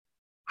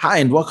Hi,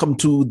 and welcome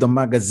to the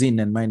magazine.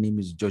 And my name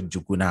is George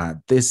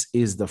Juguna. This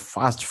is the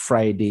first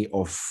Friday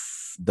of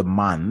the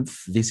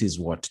month. This is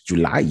what,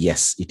 July?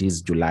 Yes, it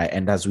is July.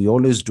 And as we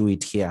always do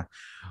it here,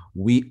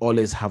 we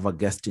always have a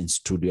guest in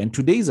studio. And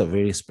today is a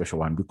very special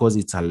one because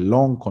it's a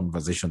long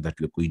conversation that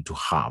we're going to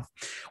have.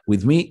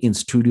 With me in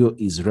studio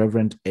is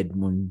Reverend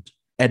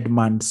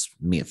Edmund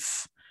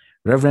Smith.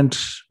 Reverend,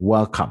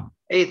 welcome.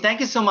 Hey, thank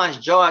you so much,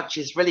 George.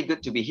 It's really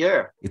good to be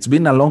here. It's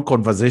been a long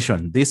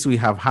conversation. We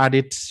have had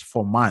it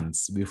for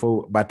months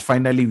before, but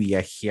finally we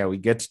are here. We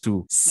get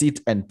to sit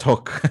and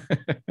talk.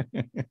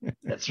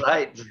 That's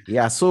right.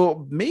 Yeah,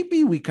 so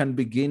maybe we can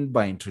begin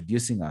by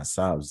introducing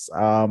ourselves.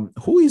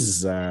 Who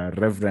is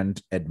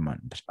Reverend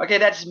Edmund? Okay,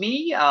 that's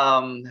me.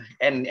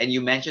 And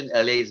you mentioned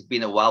earlier, it's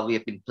been a while. We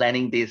have been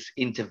planning this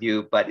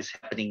interview, but it's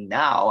happening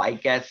now. I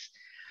guess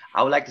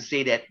I would like to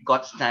say that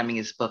God's timing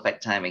is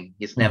perfect timing.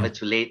 It's never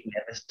too late,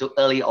 never too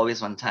early,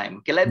 always on time.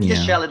 Okay, let me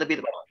just share a little bit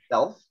about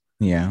myself.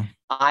 Yeah.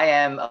 I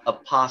am a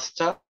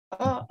pastor,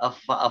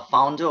 a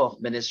founder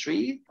of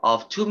ministry,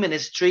 of 2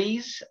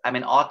 ministries. I'm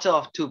an author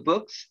of 2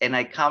 books, and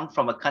I come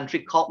from a country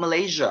called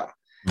Malaysia.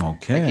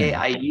 Okay. Yeah.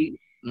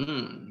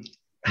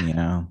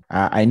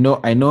 I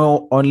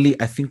know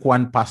only, I think,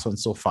 one person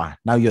so far.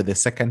 Now you're the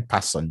second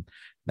person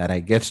that I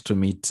get to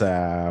meet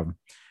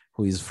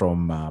who is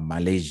from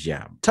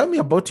Malaysia. Tell me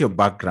about your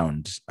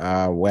background.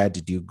 Where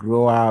did you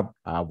grow up?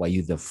 Were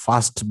you the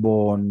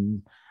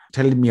firstborn?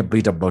 Tell me a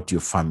bit about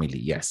your family.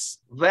 Yes.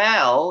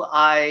 Well,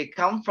 I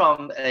come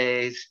from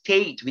a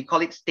state, we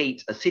call it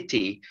state, a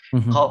city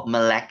called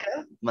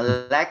Malacca.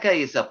 Malacca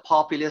is a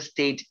popular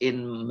state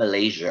in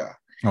Malaysia.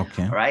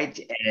 Okay. Right.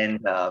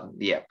 And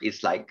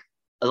it's like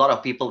a lot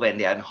of people, when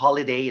they're on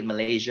holiday in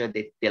Malaysia,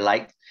 they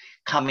like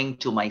coming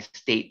to my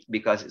state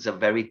because it's a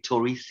very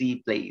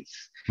touristy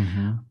place.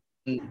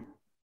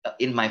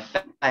 In my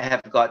family, I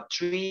have got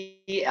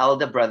 3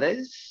 elder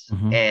brothers,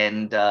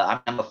 and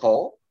I'm number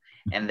 4,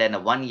 and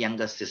then 1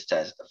 younger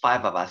sister.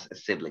 5 of us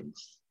as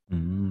siblings.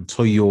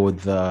 So you're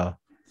the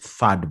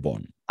third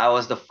born.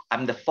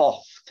 I'm the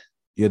 4th.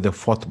 You're the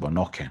 4th born.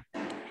 Okay.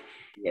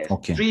 Yes.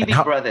 Okay. 3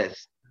 big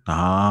brothers.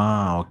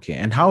 Okay.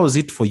 And how was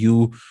it for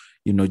you,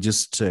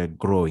 just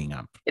growing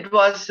up? It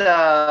was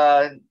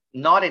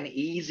not an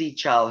easy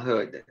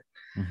childhood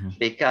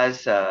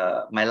because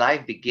my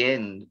life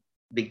began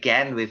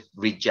with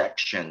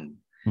rejection,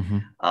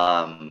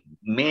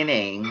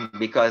 meaning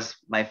because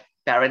my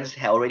parents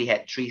already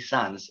had 3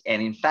 sons. And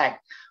in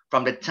fact,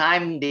 from the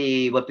time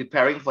they were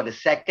preparing for the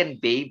second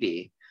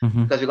baby,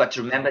 because we got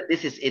to remember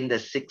this is in the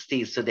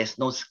 60s, so there's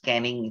no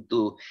scanning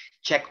to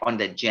check on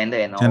the gender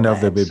and all Gender that.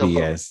 of the baby, so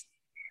yes.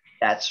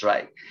 That's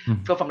right.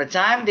 So from the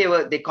time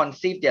they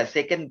conceived their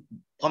second,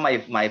 for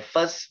my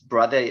first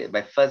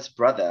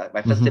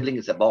sibling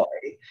is a boy.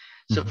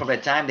 So from the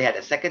time they had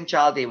a second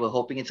child, they were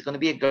hoping it's going to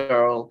be a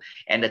girl,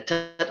 and the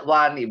third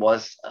one,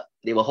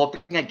 they were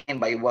hoping again,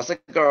 but it was a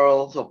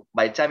girl. So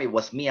by the time it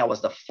was me, I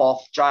was the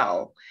 4th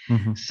child.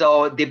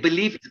 So they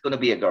believed it's going to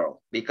be a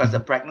girl because the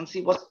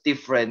pregnancy was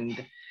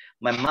different.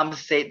 My mom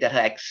said that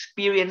her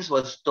experience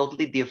was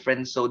totally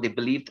different. So they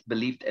believed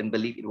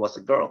it was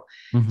a girl.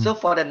 So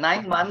for the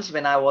 9 months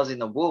when I was in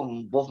the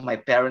womb, both my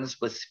parents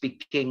were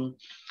speaking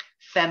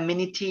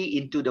femininity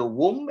into the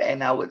womb.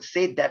 And I would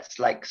say that's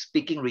like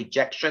speaking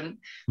rejection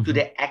to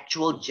the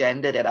actual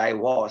gender that I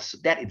was. So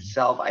that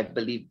itself, I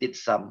believe, it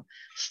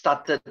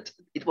started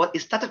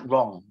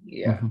wrong.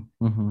 Yeah.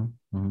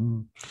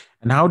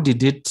 And how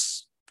did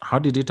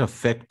it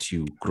affect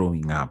you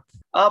growing up?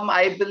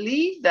 I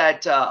believe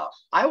that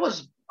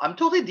I'm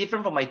totally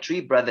different from my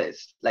 3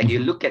 brothers. Like you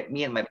look at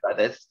me and my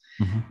brothers,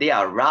 they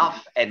are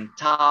rough and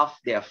tough.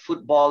 They are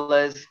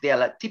footballers. They are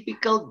like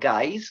typical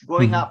guys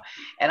growing up.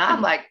 And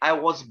I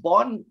was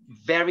born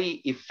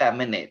very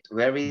effeminate,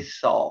 very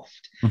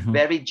soft,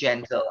 very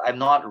gentle. I'm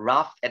not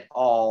rough at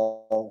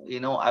all.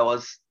 I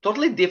was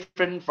totally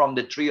different from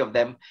the 3 of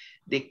them.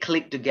 They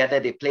clicked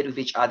together. They played with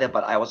each other,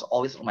 but I was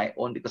always on my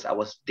own because I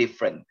was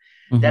different.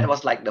 That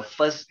was like the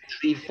first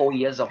 3-4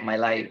 years of my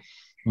life.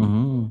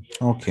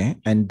 Okay.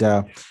 And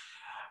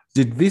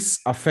did this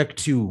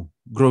affect you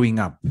growing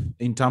up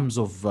in terms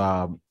of,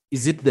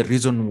 is it the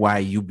reason why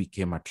you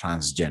became a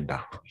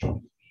transgender?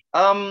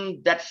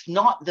 That's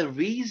not the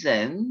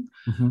reason,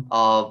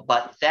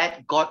 but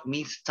that got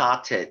me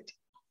started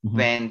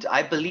when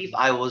I believe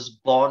I was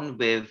born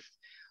with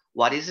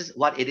what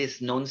it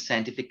is known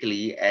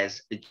scientifically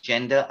as a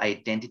gender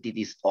identity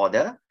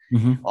disorder,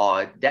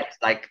 or that's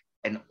like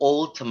an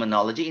old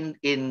terminology.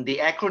 In the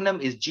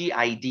acronym is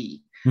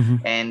GID,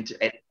 and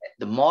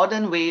the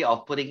modern way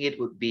of putting it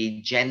would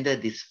be gender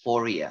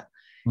dysphoria.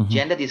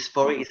 Gender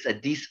dysphoria is a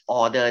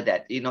disorder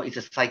that, it's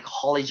a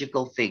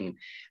psychological thing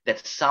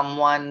that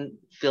someone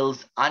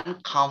feels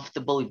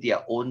uncomfortable with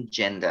their own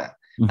gender.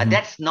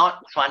 That's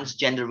not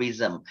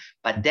transgenderism,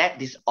 but that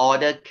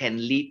disorder can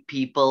lead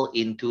people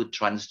into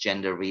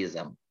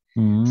transgenderism.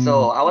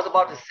 So I was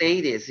about to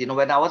say this,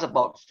 when I was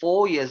about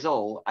 4 years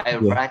old, I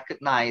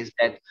recognized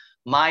that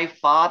my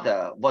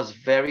father was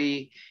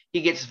very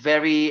he gets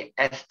very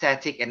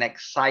ecstatic and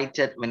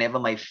excited whenever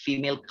my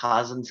female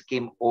cousins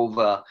came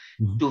over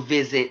to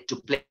visit, to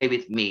play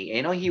with me.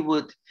 You know, he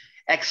would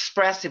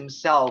express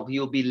himself. He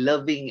would be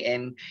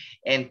loving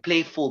and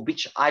playful,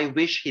 which I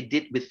wish he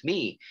did with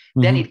me.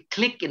 Then it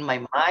clicked in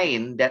my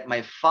mind that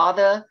my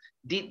father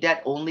did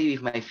that only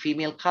with my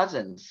female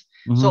cousins.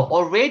 So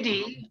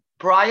already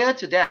prior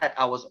to that,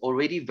 I was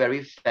already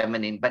very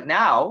feminine, but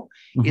now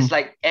it's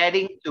like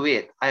adding to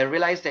it. I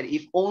realized that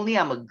if only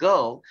I'm a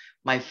girl,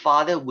 my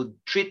father would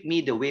treat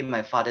me the way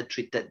my father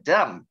treated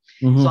them.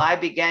 So I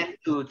began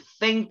to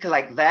think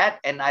like that,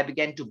 and I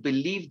began to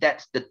believe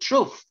that's the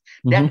truth.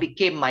 That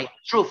became my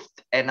truth.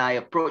 And I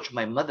approached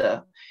my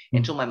mother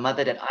and told my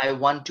mother that I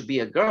want to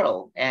be a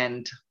girl.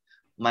 And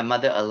my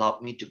mother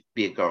allowed me to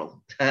be a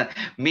girl,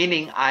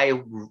 meaning I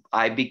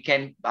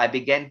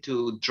began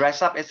to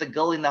dress up as a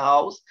girl in the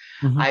house.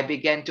 I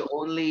began to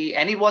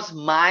and it was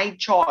my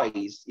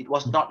choice. It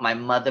was not my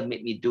mother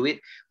made me do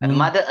it. My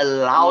mother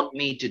allowed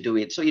me to do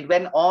it. So it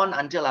went on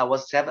until I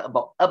was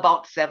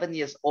about 7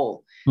 years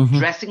old,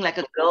 dressing like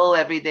a girl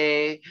every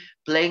day,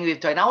 playing with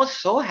toys. And I was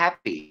so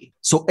happy.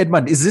 So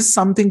Edmund, is this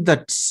something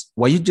that,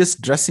 were you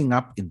just dressing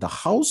up in the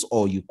house,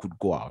 or you could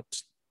go out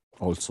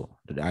also?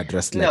 I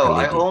dressed like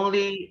a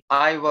lady.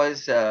 I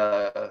was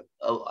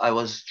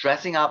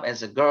dressing up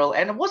as a girl,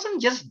 and it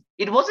wasn't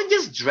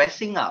just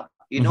dressing up.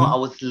 You know, I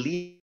was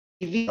living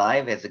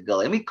life as a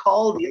girl, and we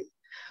call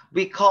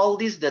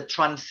this the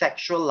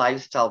transsexual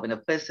lifestyle. When a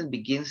person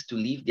begins to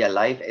live their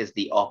life as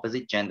the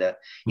opposite gender,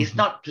 it's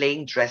not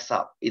playing dress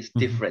up. It's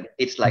different.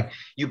 It's like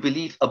you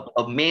believe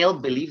a male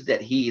believes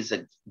that he is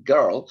a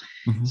girl.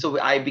 So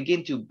I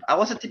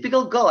was a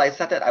typical girl.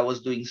 I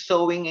was doing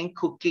sewing and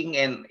cooking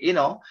and, you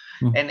know,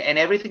 and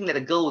everything that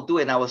a girl would do.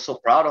 And I was so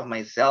proud of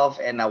myself.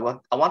 And I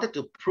wanted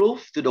to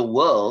prove to the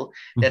world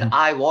that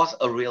I was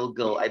a real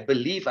girl. I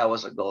believe I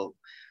was a girl.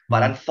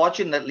 But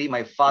unfortunately,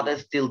 my father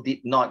still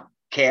did not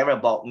care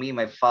about me.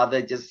 My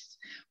father just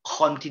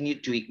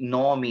continued to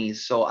ignore me.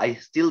 So I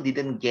still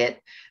didn't get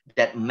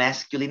that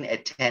masculine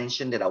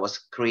attention that I was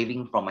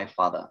craving from my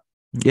father.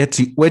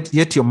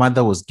 Yet your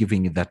mother was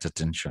giving you that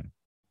attention.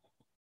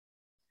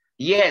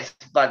 Yes,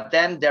 but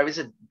then there is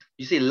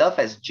you see, love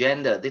as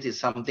gender. This is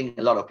something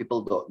a lot of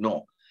people don't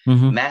know.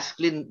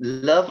 Masculine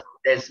love,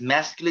 there's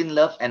masculine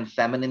love and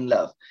feminine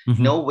love.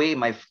 No way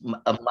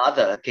a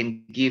mother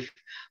can give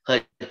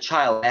her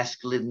child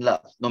masculine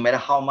love. No matter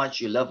how much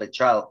you love a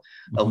child,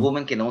 a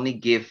woman can only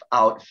give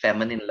out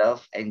feminine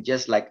love, and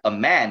just like a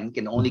man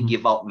can only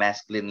give out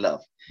masculine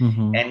love.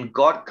 And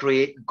God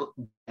created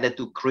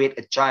to create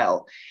a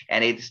child,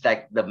 and it's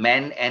like the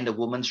man and the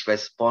woman's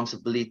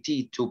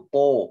responsibility to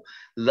pour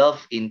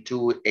love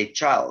into a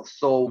child.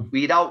 So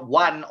without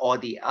one or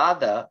the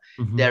other,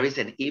 there is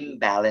an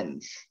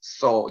imbalance.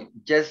 So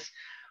just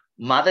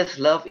mother's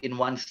love in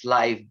one's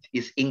life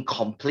is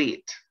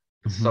incomplete.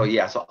 So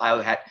yeah, so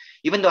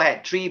even though I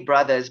had 3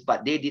 brothers,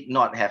 but they did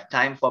not have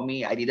time for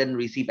me. I didn't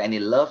receive any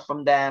love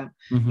from them.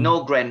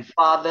 No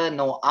grandfather,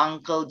 no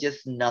uncle,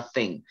 just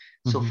nothing.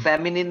 So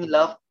feminine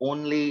love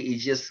only, it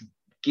just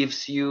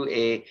gives you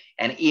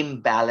an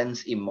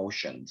imbalanced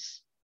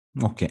emotions.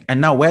 Okay. And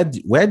now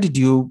where did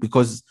you,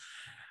 because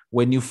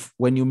when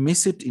you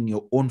miss it in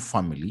your own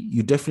family,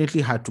 you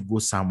definitely had to go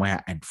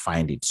somewhere and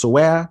find it. So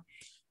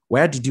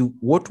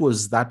what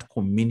was that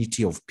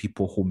community of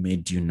people who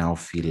made you now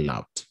feel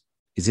loved?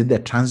 Is it the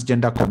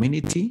transgender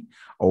community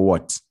or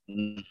what?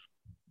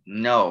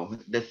 No,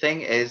 the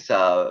thing is,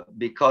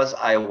 because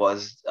I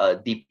was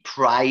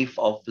deprived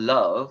of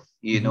love,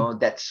 you know,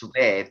 that's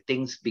where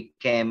things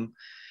became,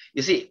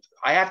 you see,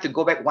 I have to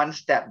go back one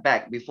step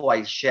back before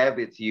I share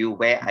with you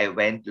where I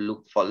went to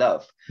look for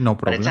love. No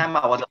problem. By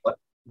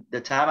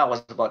the time I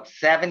was about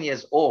 7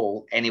 years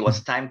old, and it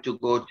was time to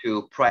go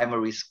to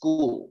primary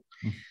school.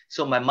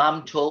 So my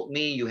mom told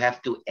me, you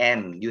have to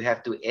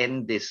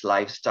end this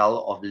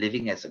lifestyle of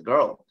living as a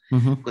girl,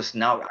 because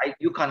now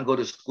you can't go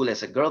to school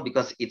as a girl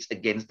because it's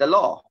against the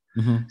law.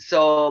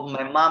 So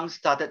my mom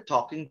started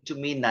talking to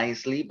me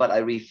nicely, but I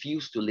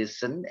refused to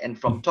listen. And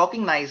from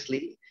talking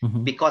nicely,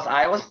 because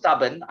I was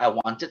stubborn, I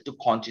wanted to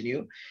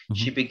continue.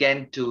 She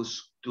began to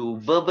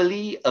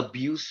verbally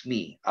abuse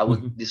me. I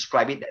would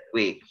describe it that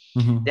way.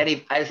 Then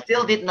if I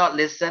still did not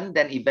listen,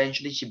 then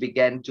eventually she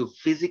began to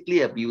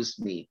physically abuse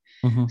me.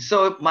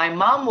 So my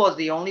mom was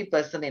the only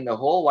person in the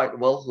whole wide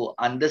world who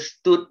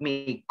understood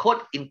me,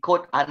 quote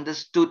unquote,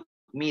 understood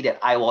me that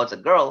I was a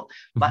girl.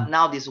 But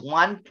now this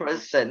one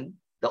person,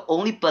 the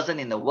only person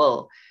in the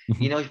world,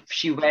 you know,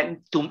 she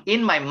went to,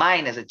 in my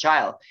mind as a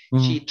child,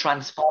 she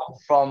transformed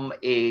from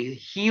a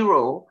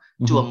hero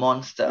to a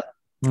monster.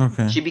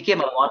 Okay. She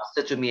became a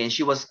monster to me, and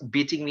she was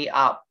beating me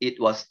up. It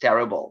was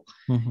terrible.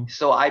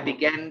 So I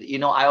began, you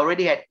know, I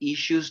already had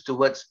issues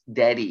towards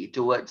daddy,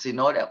 towards, you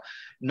know,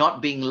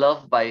 not being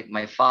loved by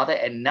my father.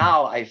 And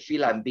now I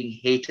feel I'm being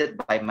hated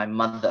by my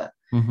mother.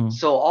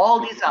 So all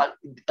these are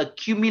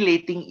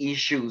accumulating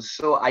issues.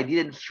 So I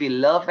didn't feel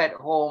love at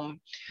home.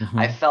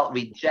 I felt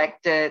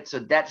rejected. So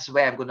that's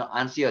where I'm going to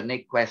answer your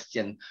next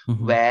question.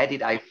 Where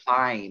did I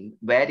find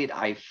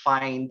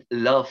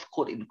love,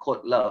 quote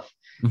unquote love?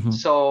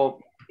 So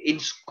in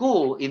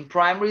school, in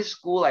primary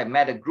school, I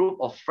met a group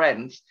of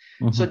friends.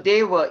 So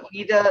they were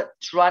either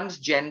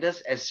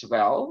transgenders as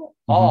well,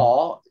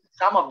 or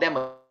some of them,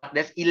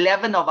 there's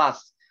 11 of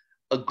us,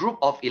 a group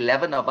of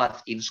 11 of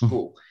us in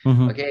school,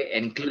 okay,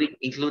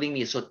 including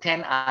me. So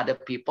 10 other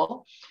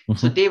people.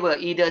 So they were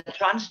either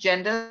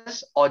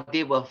transgenders or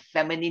they were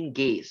feminine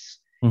gays.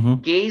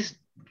 Gays,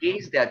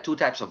 there are two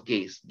types of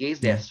gays. Gays,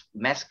 there's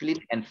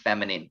masculine and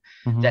feminine.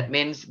 That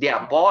means they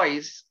are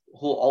boys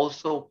who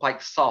also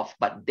quite soft,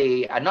 but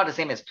they are not the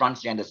same as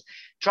transgenders.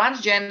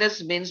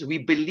 Transgenders means we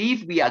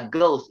believe we are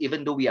girls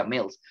even though we are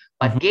males.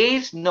 But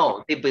gays,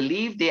 no, they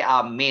believe they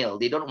are male.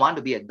 They don't want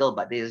to be a girl,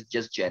 but they're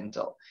just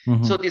gentle.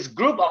 So this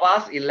group of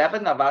us,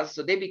 11 of us,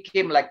 so they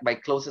became like my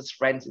closest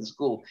friends in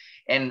school.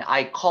 And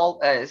I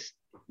called us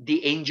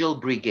the Angel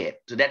Brigade.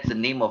 So that's the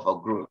name of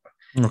our group.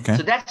 Okay.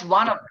 So that's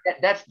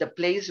that's the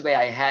place where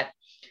I had,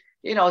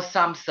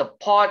 some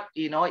support.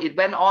 It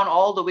went on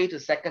all the way to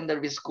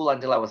secondary school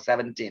until I was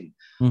 17.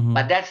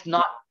 But that's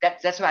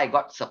where I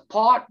got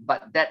support,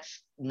 but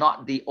that's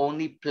not the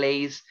only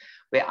place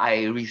where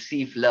I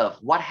received love.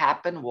 What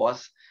happened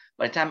was,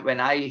 by the time when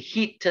I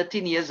hit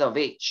 13 years of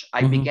age,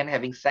 I began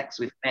having sex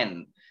with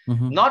men,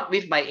 not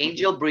with my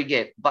Angel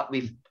Brigade, but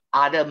with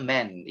other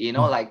men,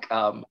 like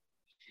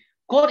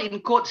quote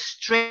unquote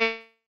straight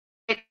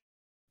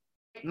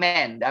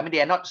men. I mean,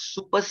 they are not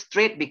super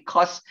straight,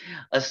 because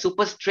a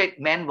super straight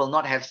man will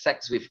not have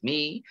sex with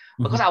me,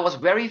 because I was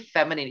very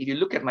feminine. If you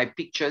look at my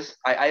pictures,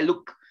 I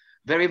look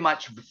very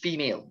much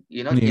female,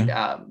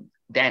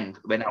 then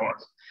when I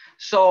was.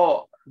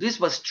 So these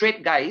were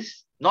straight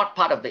guys, not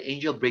part of the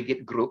Angel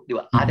Brigade group. They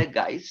were other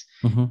guys.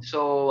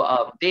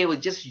 So they were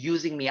just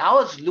using me. I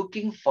was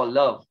looking for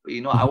love.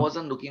 I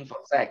wasn't looking for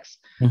sex,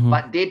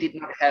 but they did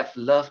not have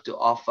love to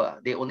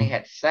offer. They only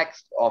had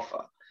sex to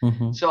offer.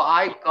 So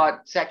I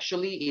got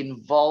sexually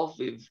involved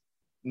with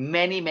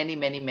many, many,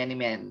 many, many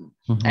men.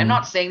 I'm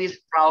not saying this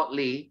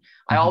proudly.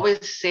 I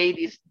always say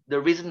this. The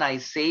reason I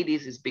say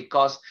this is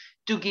because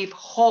to give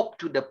hope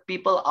to the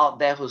people out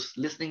there who's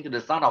listening to the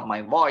sound of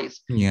my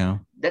voice. Yeah.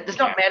 That does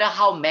not matter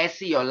how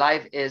messy your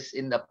life is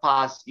in the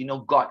past.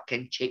 God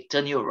can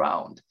turn you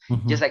around,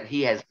 just like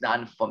He has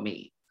done for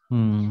me.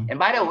 And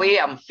by the way,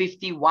 I'm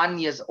 51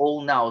 years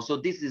old now. So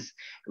this is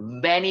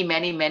many,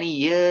 many, many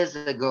years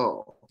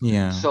ago.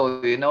 Yeah.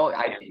 So,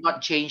 I did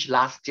not change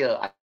last year.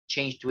 I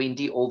changed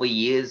 20 over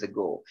years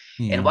ago.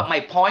 Yeah. And what my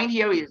point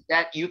here is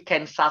that you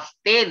can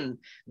sustain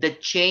the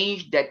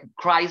change that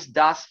Christ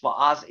does for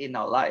us in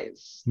our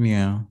lives.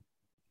 Yeah.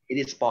 It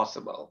is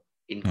possible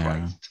in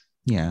Christ.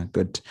 Yeah,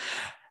 good.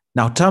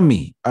 Now tell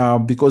me,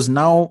 because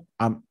now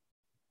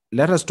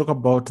let us talk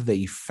about the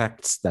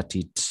effects that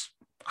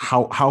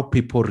how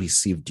people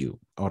received you,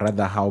 or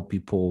rather how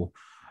people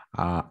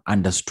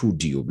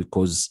understood you,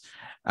 because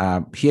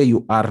here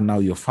you are now,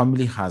 your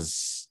family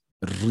has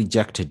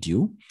rejected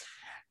you.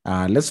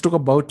 Let's talk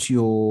about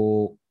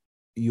your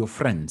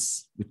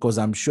friends, because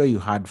I'm sure you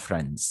had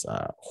friends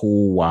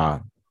who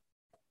were,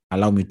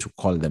 allow me to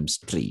call them,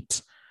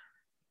 straight.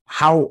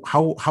 How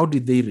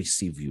did they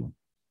receive you?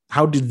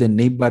 How did the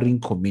neighboring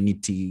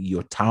community,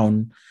 your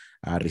town,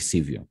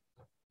 receive you?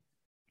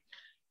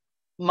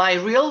 My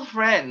real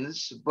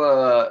friends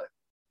were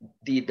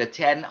the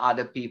 10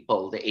 other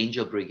people, the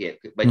Angel Brigade.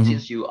 But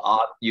since you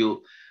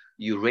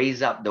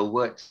raise up the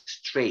word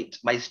straight,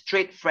 my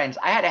straight friends,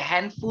 I had a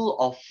handful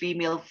of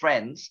female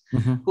friends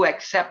who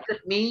accepted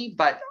me,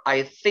 but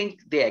I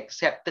think they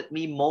accepted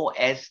me more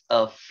as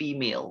a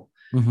female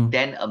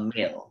than a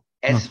male.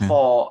 As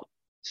for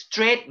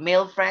straight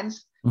male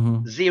friends,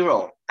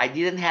 zero. I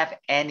didn't have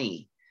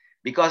any,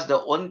 because the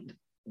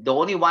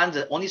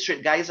only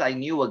straight guys I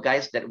knew were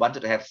guys that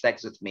wanted to have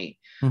sex with me.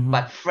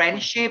 But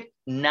friendship,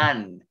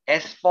 none.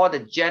 As for the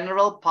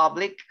general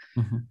public,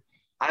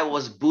 I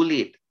was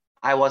bullied.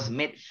 I was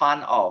made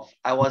fun of.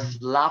 I was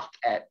laughed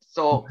at.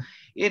 So,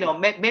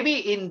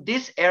 maybe in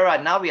this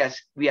era, now we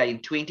are in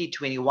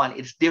 2021,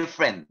 it's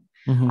different.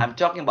 I'm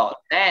talking about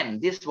then.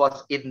 This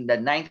was in the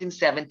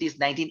 1970s,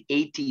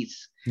 1980s.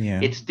 Yeah.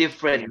 It's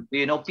different.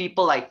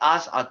 People like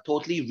us are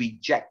totally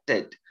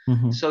rejected.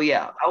 So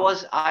yeah,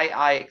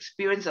 I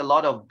experienced a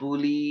lot of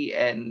bully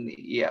and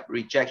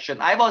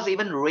rejection. I was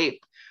even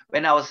raped.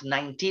 When I was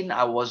 19,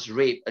 I was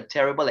raped. A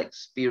terrible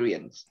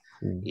experience.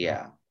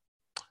 Yeah.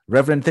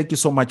 Reverend, thank you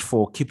so much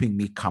for keeping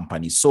me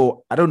company.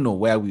 So I don't know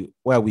where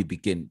we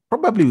begin.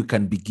 Probably we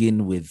can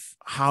begin with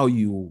how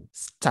you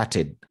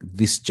started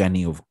this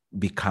journey of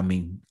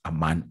becoming a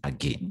man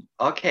again.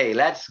 Okay,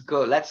 let's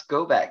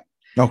go back.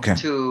 Okay.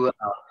 To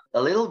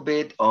a little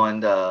bit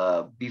on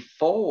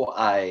before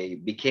I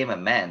became a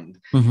man.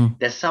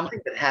 There's something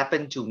that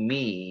happened to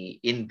me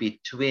in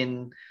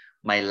between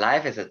my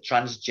life as a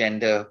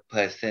transgender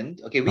person.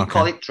 Okay, we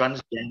call it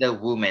transgender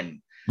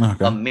woman.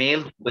 Okay. A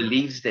male who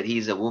believes that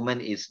he's a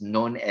woman is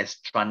known as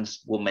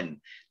trans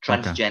woman,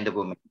 transgender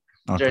woman.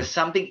 Okay. There's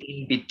something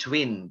in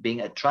between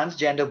being a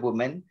transgender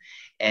woman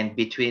and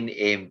between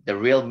the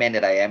real man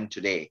that I am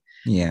today.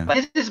 Yeah.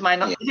 But this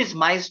is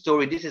my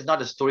story. This is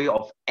not a story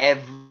of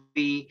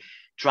every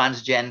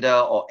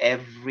transgender or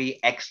every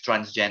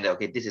ex-transgender.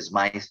 Okay, this is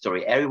my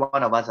story. Every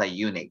one of us are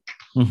unique.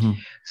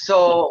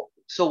 So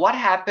what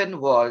happened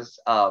was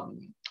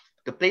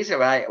the place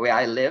where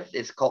I live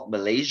is called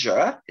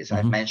Malaysia, as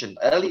I've mentioned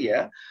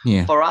earlier.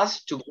 Yeah. For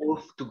us to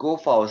go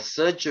for our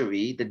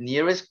surgery, the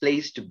nearest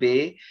place to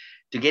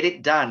get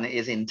it done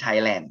is in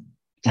Thailand.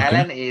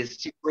 Thailand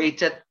is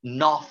situated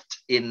north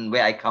in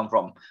where I come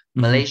from,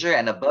 Malaysia,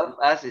 and above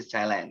us is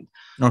Thailand.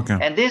 Okay.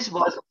 And this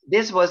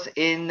was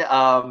in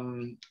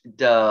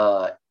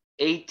the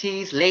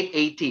 80s, late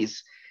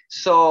 80s.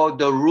 So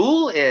the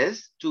rule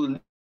is to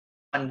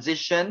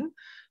transition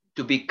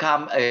to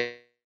become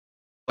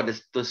for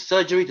the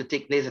surgery to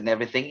take place and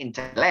everything in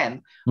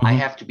Thailand, I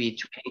have to be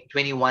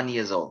 21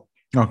 years old.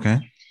 Okay.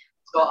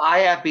 So I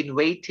have been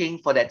waiting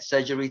for that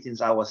surgery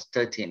since I was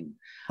 13.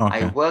 Okay.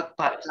 I worked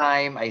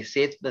part-time. I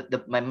saved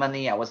my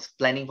money. I was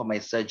planning for my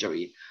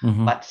surgery.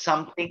 But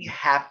something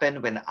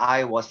happened when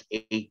I was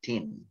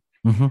 18.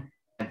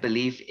 I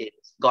believe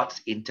it's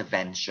God's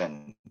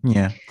intervention.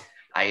 Yeah.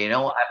 I'm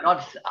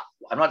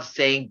not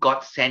saying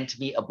God sent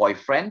me a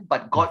boyfriend,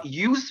 but God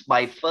used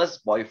my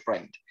first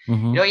boyfriend.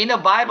 In the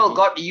Bible,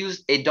 God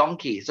used a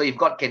donkey. So if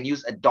God can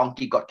use a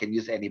donkey, God can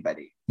use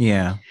anybody.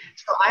 Yeah.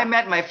 So I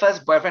met my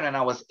first boyfriend when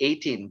I was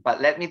 18.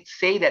 But let me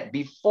say that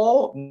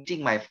before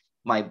meeting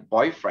my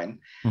boyfriend,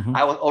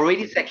 I was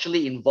already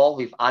sexually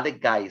involved with other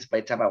guys by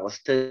the time I was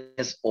 30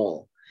 years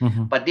old.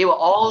 But they were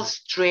all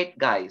straight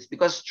guys,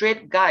 because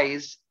straight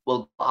guys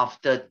will go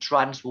after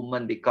trans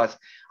women because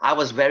I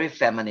was very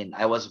feminine.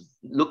 I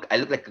look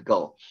like a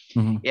girl.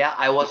 Yeah,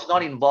 I was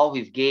not involved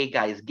with gay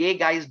guys. Gay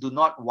guys do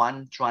not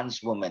want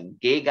trans women.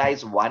 Gay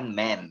guys want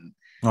men.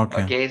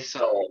 Okay.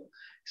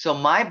 So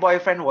my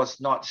boyfriend was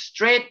not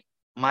straight.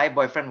 My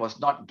boyfriend was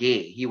not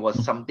gay. He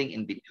was something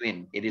in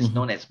between. It is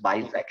known as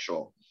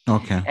bisexual.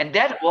 Okay. And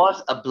that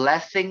was a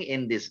blessing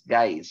in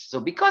disguise. So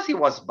because he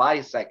was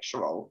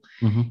bisexual,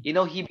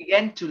 he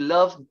began to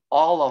love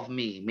all of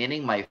me,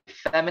 meaning my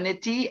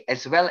femininity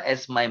as well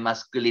as my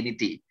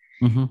masculinity.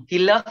 He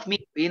loved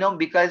me,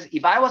 because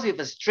if I was with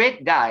a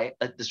straight guy,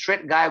 the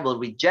straight guy will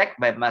reject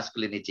my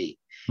masculinity.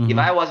 If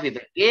I was with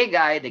a gay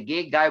guy, the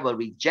gay guy will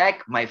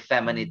reject my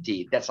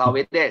femininity. That's how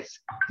it is.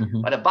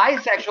 But a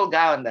bisexual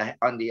guy,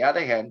 on the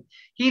other hand,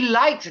 he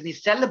liked and he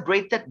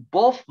celebrated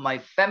both my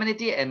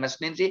femininity and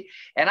masculinity.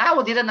 And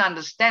I didn't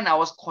understand. I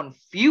was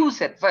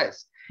confused at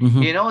first.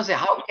 Say,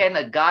 how can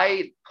a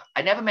guy?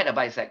 I never met a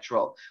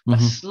bisexual, but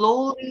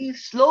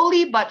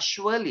slowly but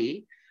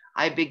surely,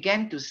 I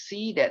began to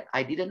see that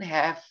I didn't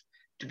have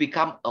to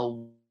become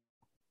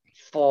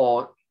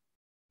for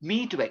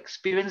me to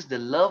experience the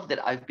love that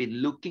I've been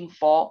looking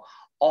for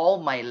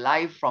all my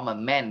life from a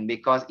man,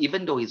 because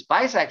even though he's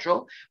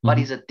bisexual, but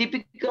he's a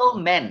typical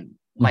man.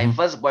 My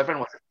first boyfriend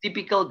was a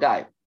typical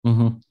guy.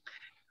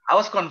 I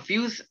was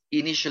confused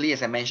initially,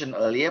 as I mentioned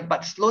earlier,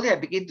 but slowly I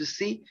began to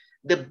see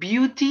the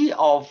beauty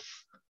of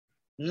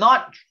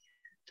not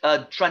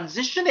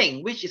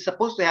transitioning, which is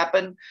supposed to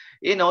happen,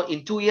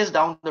 in 2 years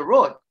down the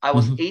road. I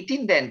was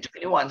 18 then,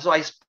 21. So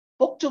I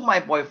spoke to my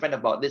boyfriend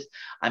about this.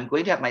 I'm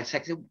going to have my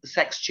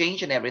sex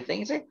change and everything.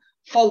 He said,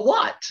 for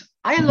what?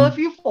 I love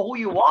you for who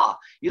you are.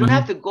 You don't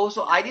have to go.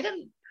 So I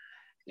didn't,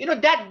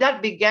 that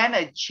began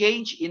a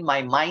change in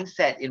my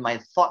mindset, in my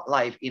thought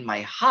life, in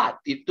my heart.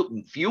 It took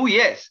a few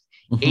years.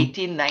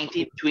 18,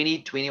 19,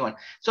 20, 21.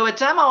 So by the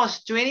time I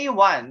was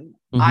 21,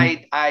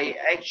 I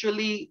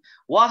actually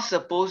was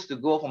supposed to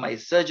go for my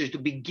surgery to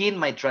begin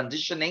my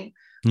transitioning,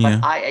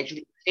 but I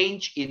actually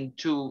changed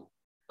into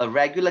a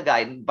regular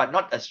guy, but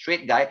not a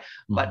straight guy,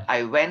 but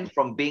I went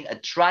from being a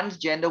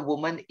transgender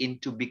woman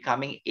into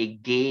becoming a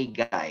gay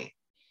guy.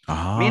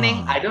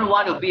 Meaning I don't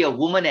want to be a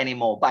woman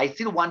anymore, but I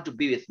still want to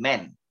be with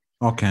men.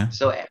 Okay.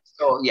 So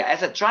yeah,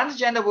 as a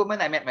transgender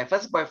woman, I met my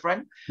first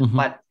boyfriend,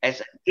 but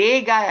as a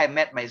gay guy, I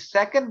met my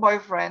second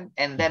boyfriend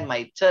and then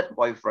my third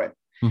boyfriend.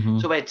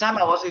 So by the time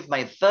I was with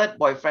my third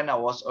boyfriend, I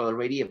was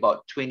already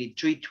about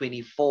 23,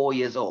 24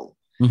 years old.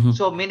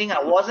 So meaning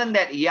I wasn't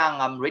that young,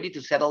 I'm ready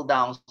to settle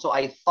down. So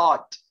I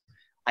thought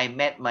I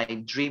met my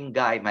dream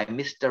guy, my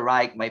Mr.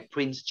 Right, my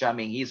Prince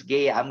Charming. He's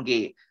gay, I'm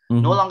gay.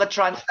 No longer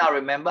trans now,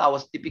 remember? I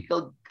was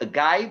typical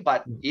guy,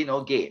 but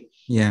gay.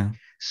 Yeah.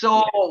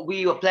 So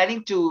we were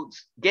planning to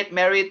get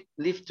married,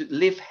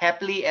 live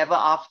happily ever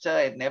after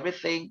and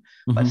everything.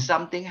 But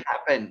something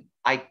happened.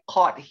 I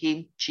caught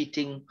him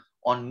cheating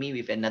on me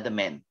with another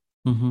man.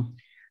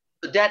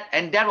 So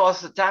that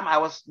was the time I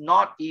was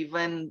not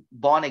even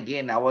born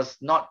again. I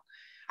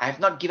have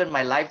not given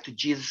my life to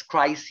Jesus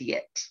Christ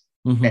yet.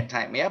 That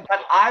time, yeah.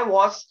 But I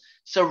was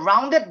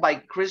surrounded by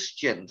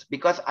Christians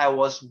because I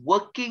was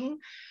working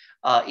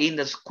in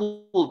the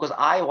school, because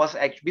I was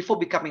actually, before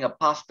becoming a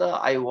pastor,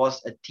 I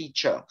was a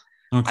teacher.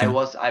 Okay. I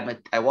was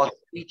a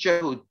teacher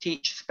who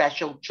teach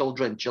special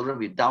children, children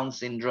with Down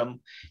syndrome,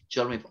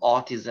 children with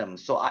autism.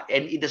 So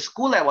and in the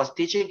school I was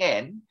teaching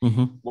in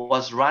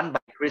was run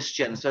by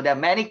Christians. So there are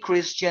many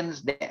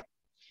Christians there.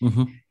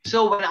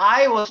 So when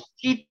I was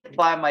cheated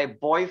by my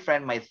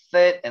boyfriend, my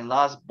third and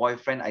last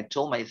boyfriend, I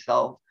told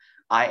myself,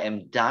 I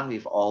am done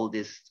with all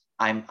this.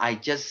 I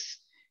just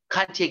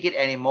can't take it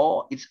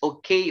anymore. It's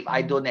okay if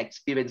I don't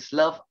experience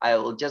love. I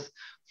will just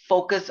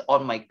focus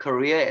on my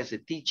career as a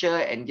teacher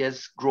and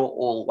just grow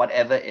old,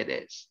 whatever it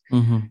is.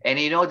 And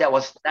that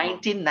was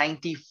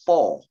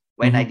 1994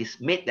 when I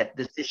made that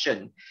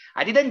decision.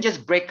 I didn't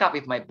just break up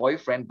with my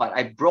boyfriend, but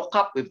I broke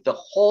up with the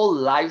whole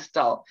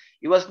lifestyle.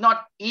 It was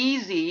not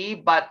easy,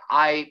 but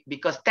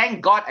because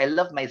thank God I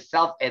love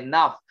myself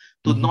enough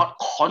to not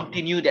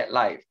continue that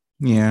life.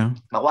 Yeah.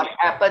 But what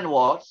happened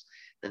was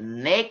the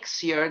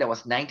next year, that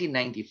was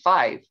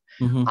 1995,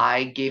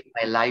 I gave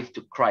my life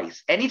to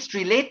Christ. And it's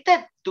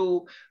related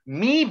to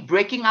me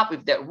breaking up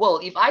with that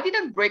world. If I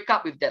didn't break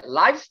up with that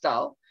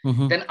lifestyle,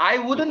 then I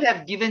wouldn't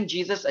have given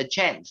Jesus a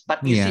chance.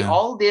 But you see,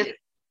 all this,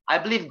 I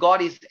believe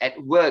God is at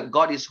work.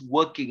 God is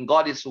working.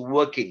 God is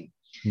working.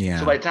 Yeah.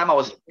 So by the time I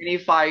was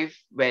 25,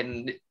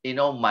 when,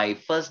 my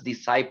first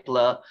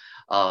discipler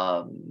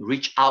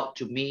reached out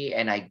to me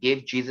and I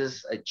gave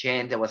Jesus a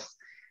chance,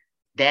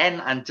 then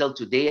until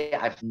today,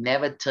 I've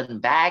never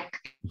turned back.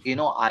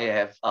 I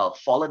have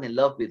fallen in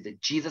love with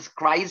Jesus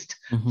Christ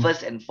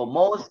first and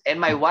foremost. And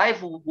my wife,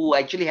 who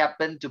actually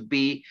happened to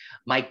be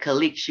my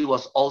colleague, she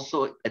was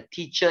also a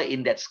teacher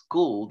in that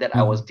school that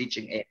I was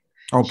teaching in.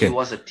 Okay. She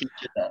was a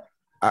teacher.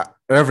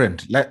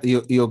 Reverend,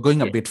 you're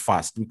going a bit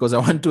fast because I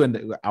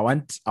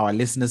want our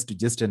listeners to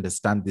just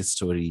understand this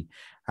story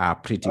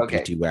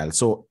pretty well.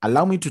 So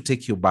allow me to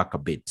take you back a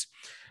bit.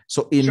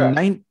 So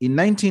between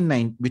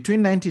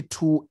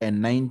 92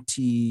 and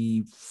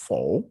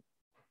 94,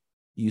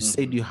 you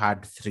said you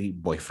had 3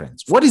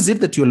 boyfriends. What is it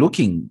that you're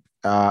looking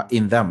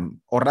in them?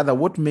 Or rather,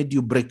 what made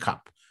you break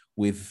up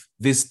with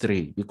these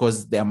 3?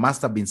 Because there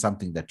must have been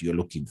something that you're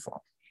looking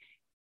for.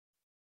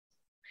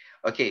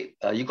 Okay,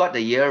 you got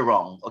the year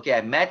wrong. Okay,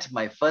 I met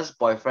my first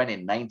boyfriend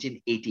in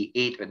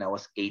 1988 when I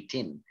was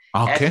 18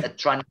 as a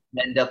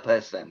transgender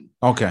person.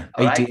 Okay,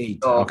 88.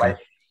 Right?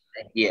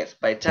 Yes,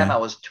 by the time I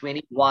was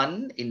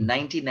 21 in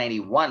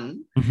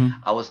 1991,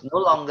 I was no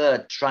longer a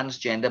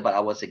transgender, but I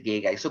was a gay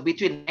guy. So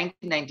between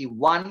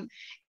 1991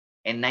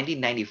 and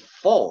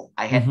 1994,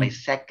 I had my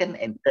second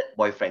and third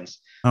boyfriends.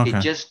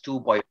 Okay, just 2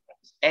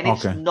 boyfriends. And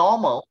it's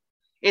normal.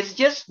 It's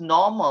just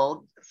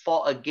normal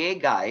for a gay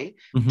guy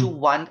to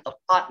want a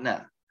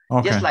partner.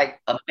 Just like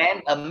a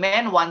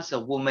man wants a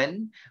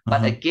woman,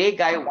 but a gay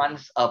guy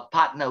wants a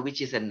partner,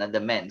 which is another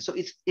man. So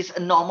it's a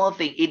normal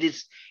thing.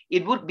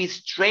 It would be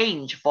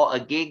strange for a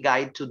gay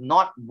guy to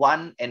not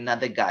want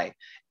another guy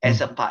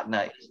as a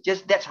partner. It's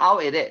just that's how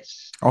it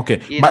is.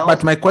 Okay,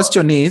 but my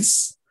question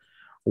is,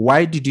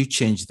 why did you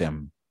change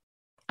them?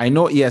 I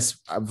know, yes,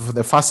 for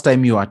the first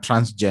time you are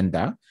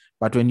transgender,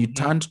 but when you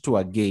turned to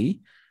a gay,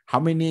 how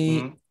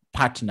many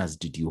partners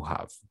did you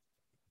have?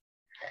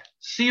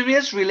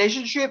 Serious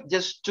relationship,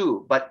 just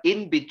 2. But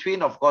in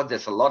between, of course,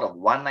 there's a lot of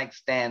one-night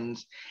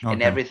stands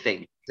and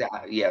everything.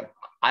 Yeah.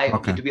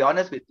 To be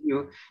honest with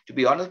you,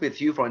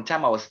 from the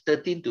time I was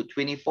 13 to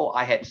 24,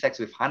 I had sex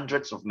with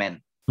hundreds of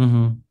men.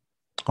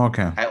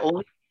 Okay.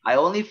 I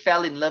only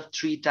fell in love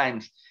 3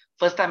 times.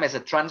 First time as a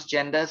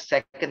transgender,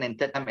 second and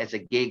third time as a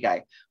gay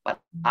guy. But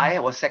I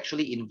was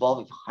sexually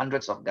involved with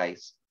hundreds of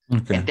guys.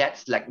 And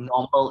that's like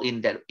normal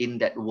in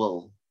that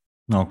world.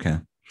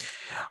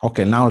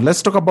 Okay, now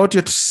let's talk about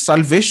your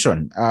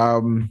salvation.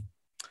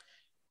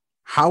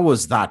 How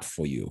was that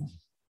for you?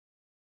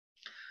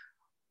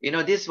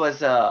 This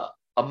was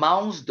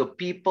amongst the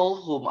people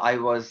whom I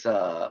was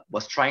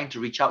trying to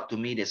reach out to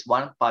me. There's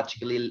one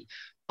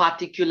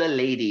particular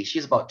lady.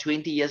 She's about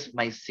 20 years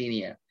my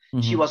senior.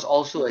 She was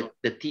also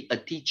a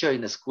teacher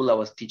in the school I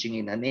was teaching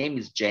in. Her name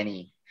is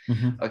Jenny.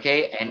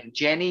 Okay, and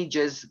Jenny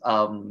just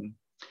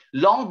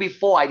long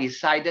before I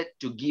decided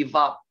to give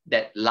up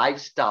that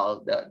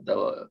lifestyle,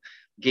 the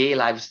gay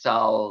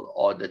lifestyle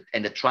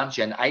and the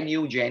transgender, I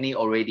knew Jenny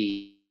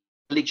already.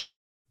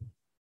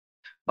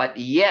 But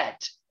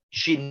yet,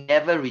 she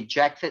never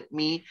rejected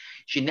me.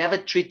 She never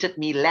treated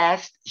me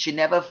less. She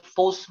never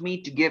forced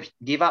me to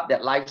give up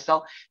that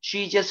lifestyle.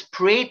 She just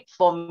prayed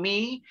for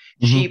me.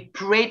 She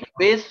prayed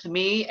with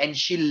me, and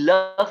she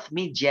loved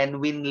me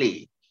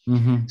genuinely.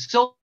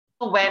 So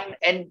when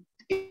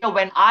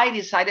I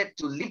decided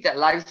to live that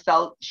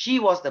lifestyle, she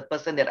was the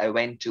person that I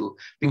went to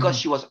because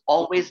she was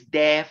always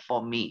there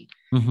for me.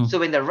 So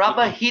when the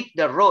rubber hit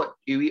the road,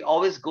 we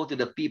always go to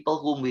the people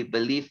whom we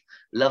believe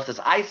loves us.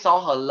 I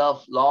saw her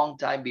love long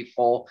time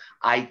before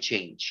I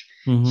changed.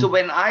 So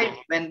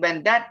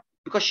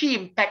because she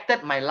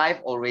impacted my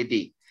life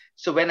already.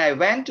 So when I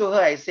went to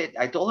her,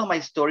 I told her my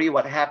story,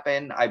 what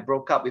happened. I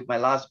broke up with my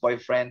last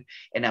boyfriend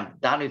and I'm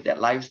done with that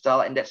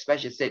lifestyle. And that's why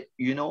she said,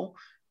 I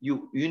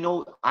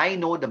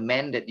know the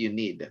man that you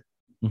need.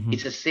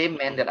 It's the same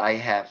man that I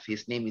have.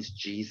 His name is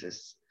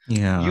Jesus.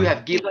 You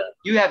have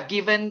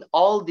given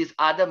all these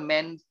other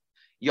men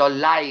your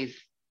life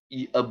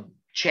a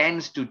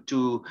chance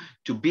to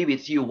be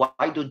with you,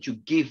 why don't you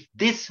give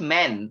this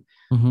man,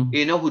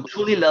 who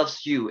truly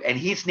loves you, and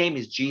his name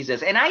is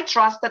Jesus? And I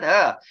trusted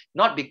her,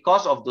 not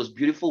because of those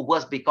beautiful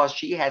words, because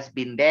she has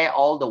been there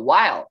all the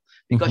while,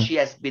 because she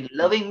has been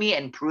loving me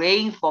and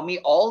praying for me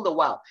all the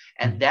while.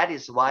 And that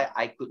is why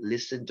I could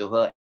listen to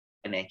her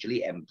and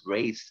actually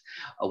embrace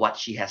what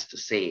she has to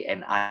say.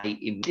 And I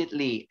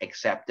immediately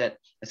accepted.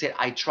 I said,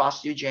 I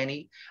trust you,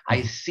 Jenny.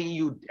 I see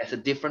you as a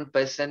different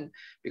person,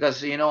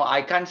 because,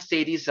 I can't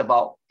say this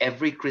about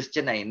every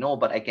Christian I know,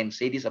 but I can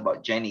say this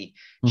about Jenny.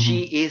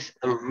 She is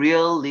a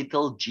real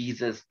little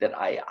Jesus that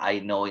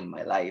I know in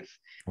my life.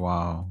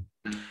 Wow.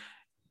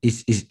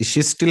 Is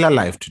she still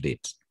alive to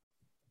date?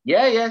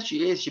 Yeah,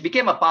 she is. She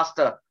became a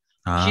pastor.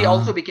 She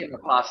also became a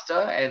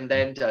pastor, and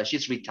then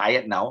she's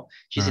retired now.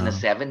 She's in her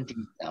 70s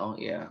now.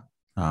 Yeah.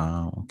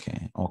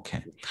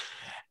 Okay.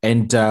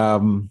 And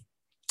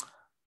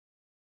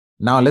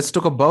now let's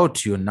talk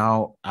about you.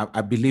 Now,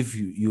 I believe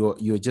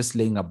you're just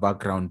laying a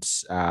background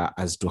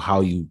as to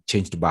how you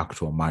changed back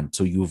to a man.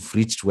 So you've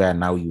reached where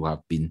now you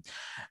have been,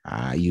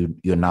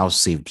 you're now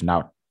saved.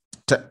 Now,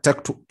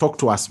 talk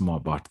to us more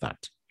about that.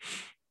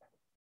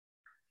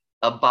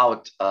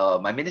 About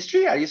my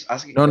ministry? Are you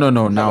asking?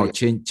 No. Now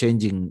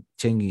changing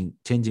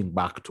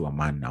back to a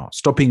man now.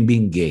 Stopping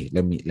being gay.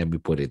 Let me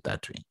put it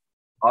that way.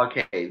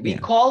 Okay. We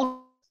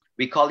call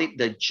it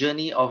the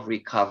journey of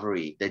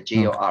recovery, the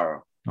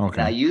JOR. Okay.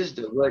 And I use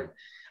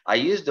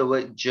the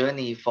word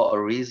journey for a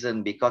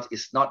reason, because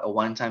it's not a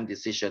one-time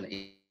decision.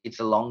 It's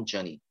a long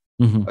journey.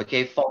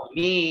 Okay. For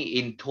me,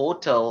 in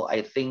total,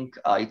 I think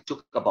it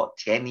took about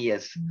 10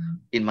 years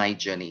in my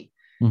journey.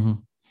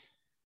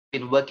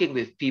 Been working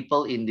with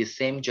people in the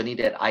same journey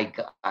that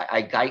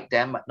I guide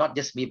them, not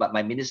just me, but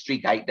my ministry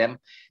guide them.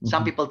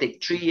 Some people take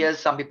 3 years,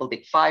 some people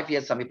take 5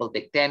 years, some people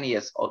take 10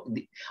 years,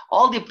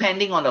 all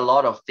depending on a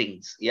lot of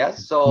things. Yeah.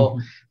 So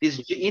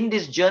in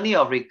this journey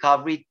of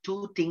recovery,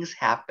 two things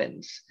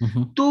happens.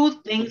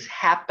 Two things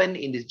happen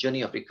in this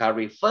journey of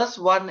recovery. First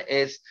one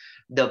is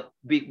the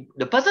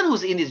person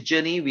who's in this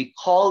journey, we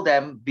call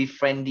them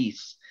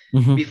befriendees.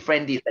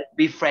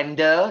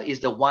 Befriender is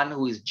the one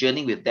who is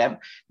journeying with them.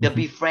 The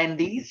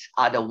befriendees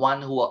are the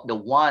ones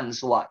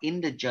who are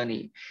in the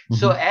journey.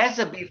 So as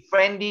a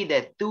befriendee,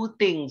 there are two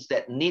things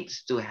that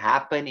needs to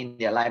happen in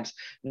their lives.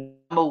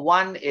 Number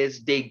one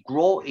is they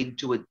grow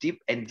into a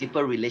deep and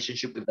deeper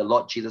relationship with the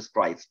Lord Jesus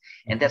Christ.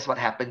 And that's what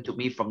happened to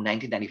me from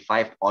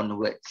 1995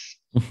 onwards.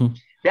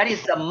 That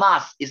is a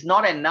must. It's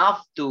not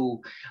enough to,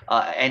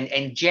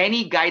 and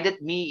Jenny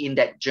guided me in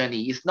that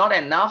journey. It's not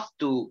enough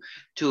to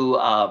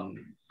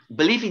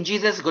believe in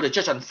Jesus, go to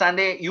church on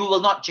Sunday. You will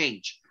not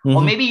change.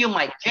 Or maybe you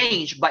might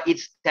change, but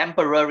it's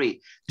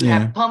temporary. To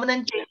have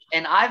permanent change.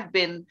 And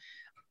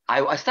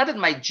I started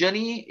my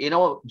journey,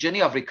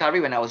 journey of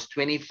recovery when I was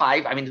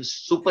 25. I mean,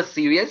 super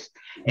serious.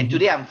 And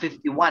today I'm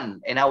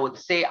 51. And I would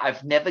say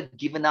I've never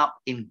given up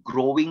in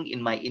growing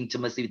in my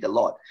intimacy with the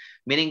Lord.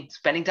 Meaning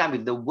spending time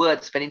with the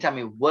word, spending time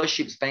in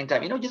worship, spending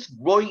time, just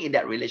growing in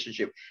that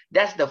relationship.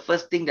 That's the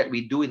first thing that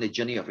we do in the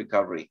journey of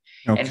recovery.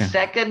 Okay. And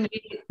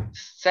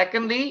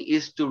secondly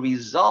is to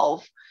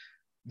resolve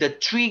the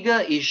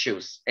trigger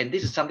issues. And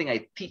this is something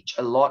I teach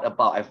a lot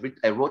about.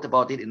 I wrote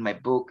about it in my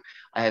book.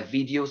 I have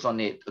videos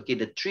on it. Okay,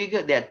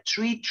 there are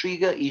 3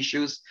 trigger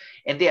issues,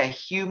 and they are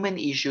human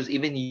issues.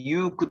 Even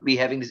you could be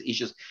having these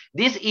issues.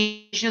 These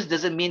issues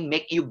doesn't mean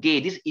make you gay.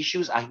 These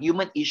issues are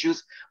human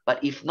issues,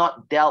 but if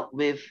not dealt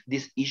with,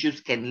 these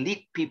issues can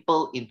lead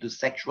people into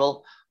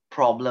sexual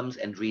problems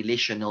and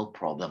relational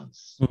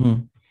problems.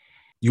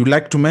 You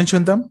like to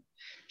mention them?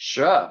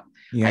 Sure.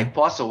 Yeah. I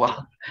paused a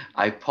while.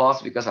 I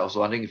paused because I was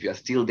wondering if you're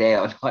still there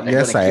or not.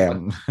 Yes, I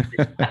am.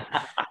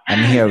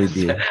 I'm here with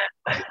you.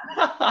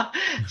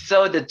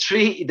 So the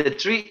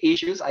three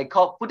issues,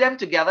 put them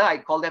together. I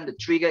call them the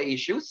trigger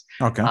issues.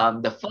 Okay.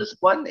 The first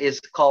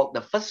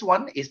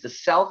one is the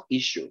self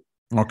issue.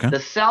 Okay. The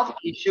self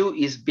issue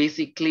is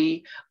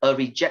basically a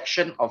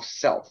rejection of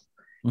self.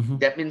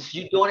 That means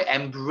you don't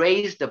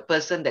embrace the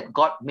person that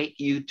God made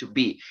you to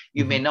be.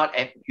 You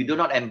you do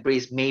not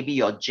embrace maybe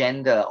your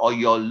gender or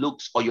your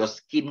looks or your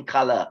skin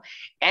color.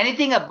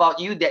 Anything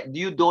about you that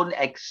you don't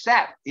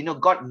accept.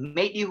 God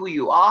made you who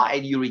you are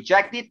and you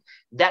reject it.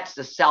 That's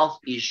the self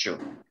issue.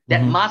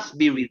 That must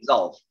be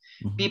resolved.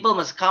 People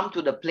must come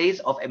to the place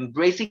of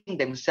embracing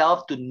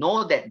themselves to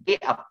know that they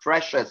are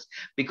precious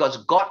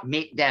because God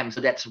made them.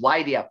 So that's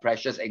why they are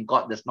precious and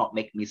God does not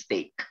make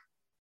mistake.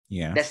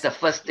 Yeah, that's the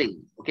first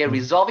thing. Okay,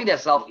 resolving the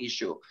self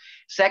issue.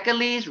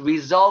 Secondly, is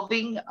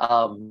resolving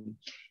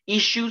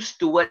issues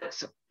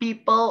towards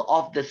people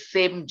of the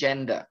same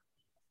gender.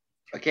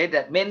 Okay,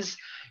 that means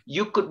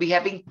you could be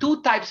having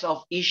 2 types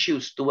of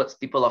issues towards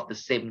people of the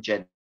same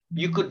gender.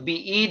 You could be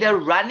either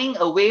running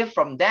away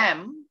from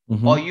them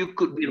or you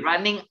could be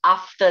running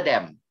after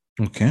them.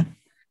 Okay.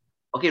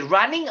 Okay,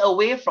 running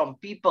away from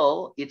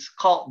people, it's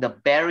called the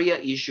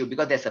barrier issue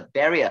because there's a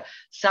barrier.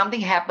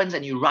 Something happens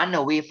and you run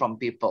away from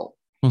people.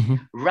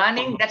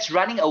 Running, that's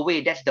running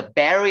away. That's the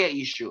barrier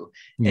issue.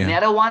 Yeah.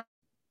 Another one,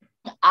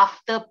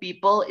 after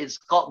people is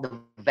called the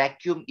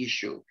vacuum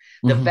issue.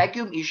 The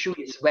vacuum issue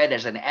is where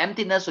there's an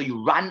emptiness, so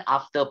you run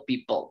after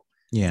people.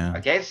 Yeah.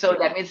 Okay, so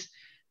that means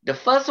the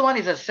first one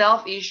is a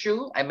self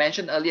issue. I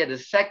mentioned earlier. The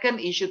second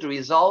issue to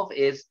resolve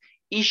is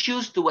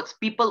issues towards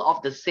people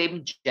of the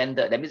same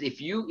gender. That means if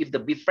the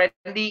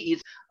befriendee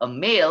is a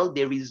male,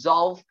 they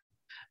resolve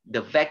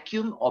the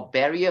vacuum or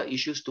barrier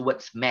issues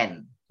towards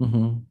men.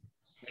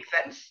 Make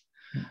sense?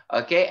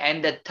 Okay,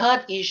 and the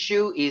third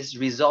issue is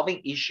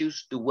resolving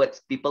issues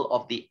towards people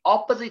of the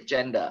opposite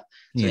gender.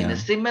 So in a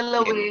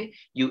similar way,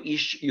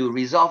 you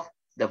resolve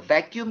the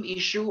vacuum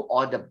issue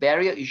or the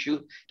barrier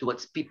issue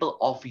towards people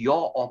of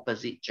your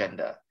opposite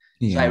gender.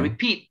 So I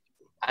repeat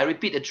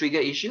the trigger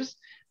issues.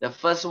 The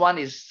first one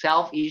is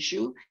self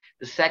issue.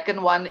 The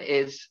second one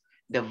is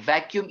the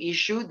vacuum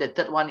issue. The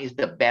third one is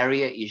the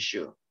barrier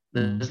issue.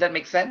 Does that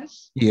make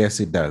sense?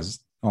 Yes, it does.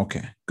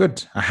 Okay,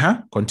 good.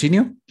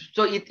 Continue.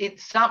 So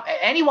it's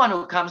anyone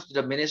who comes to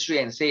the ministry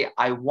and say,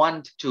 I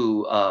want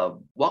to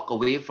walk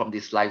away from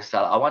this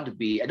lifestyle. I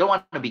don't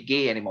want to be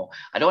gay anymore.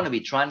 I don't want to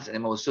be trans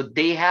anymore. So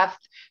they have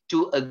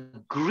to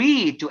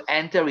agree to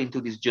enter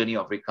into this journey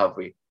of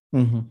recovery.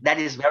 That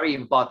is very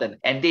important.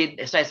 And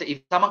so I said,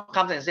 if someone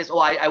comes and says, oh,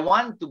 I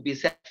want to be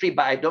set free,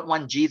 but I don't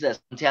want Jesus,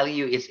 I'm telling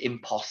you, it's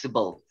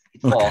impossible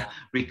for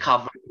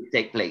recovery to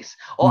take place.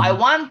 Or I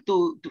want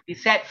to be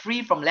set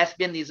free from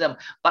lesbianism,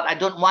 but I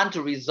don't want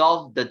to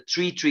resolve the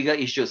 3 trigger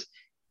issues.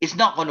 It's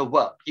not going to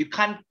work. You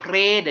can't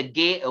pray the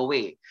gay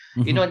away.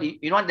 You know,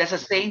 there's a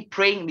saying,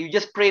 praying, you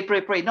just pray.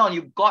 No,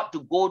 you've got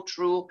to go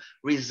through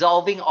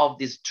resolving of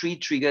these 3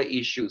 trigger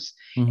issues.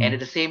 And at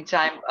the same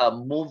time,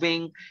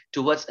 moving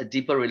towards a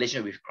deeper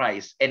relationship with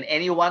Christ. And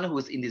anyone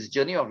who's in this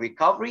journey of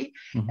recovery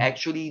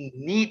actually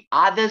need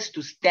others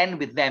to stand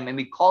with them. And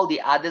we call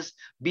the others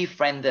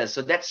befrienders.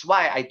 So that's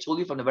why I told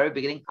you from the very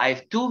beginning, I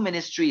have 2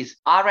 ministries,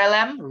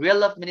 RLM, Real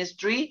Love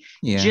Ministry,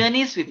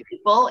 Journeys with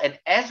People, and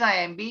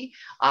SIMB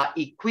are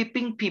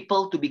equipping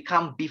people to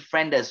become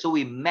befrienders. So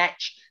we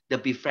match the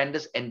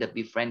befrienders and the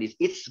befriendees.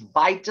 It's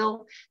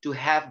vital to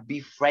have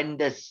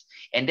befrienders.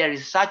 And there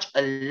is such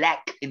a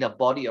lack in the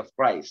body of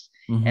Christ.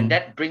 And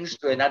that brings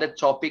to another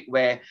topic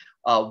where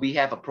we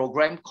have a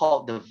program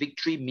called the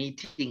Victory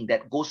Meeting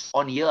that goes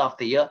on year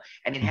after year.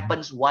 And it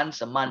happens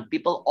once a month.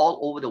 People all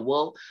over the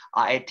world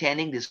are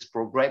attending this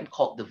program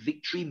called the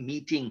Victory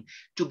Meeting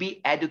to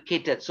be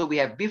educated. So we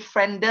have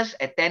befrienders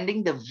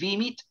attending the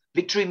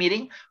Victory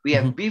Meeting. We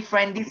have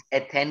befriendees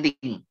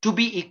attending to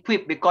be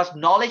equipped, because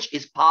knowledge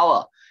is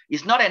power.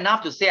 It's not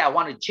enough to say, I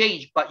want to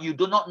change, but you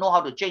do not know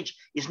how to change.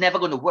 It's never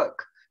going to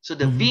work. So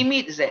the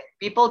V-Meet is that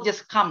people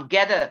just come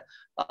gather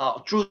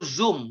through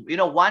Zoom,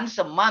 once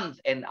a month,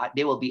 and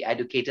they will be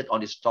educated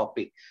on this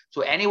topic.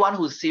 So anyone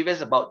who's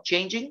serious about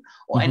changing,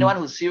 or anyone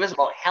who's serious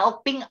about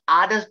helping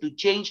others to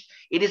change,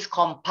 it is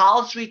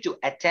compulsory to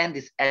attend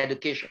this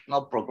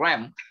educational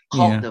program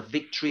called the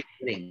Victory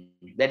Meeting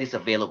that is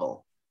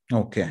available.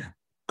 Okay,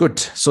 good.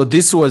 So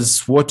this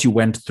was what you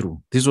went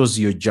through. This was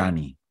your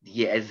journey.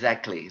 Yeah,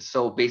 exactly.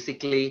 So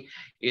basically,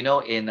 in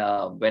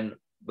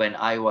when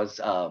I was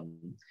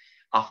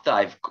after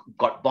I've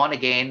got born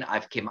again,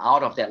 I've came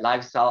out of that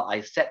lifestyle.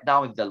 I sat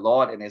down with the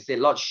Lord and I said,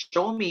 Lord,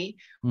 show me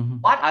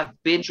what I've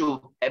been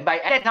through. And by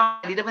that time,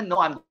 I didn't even know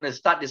I'm going to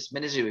start this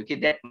ministry. Okay,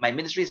 that my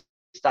ministry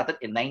started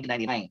in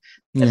 1999.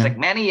 It's like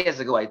many years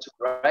ago,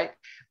 right?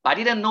 But I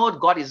didn't know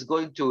God is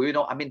going to,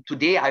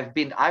 today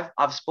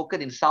I've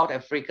spoken in South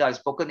Africa, I've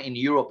spoken in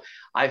Europe,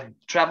 I've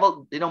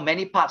traveled,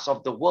 many parts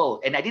of the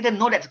world, and I didn't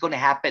know that's going to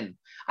happen.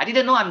 I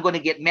didn't know I'm going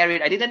to get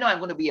married. I didn't know I'm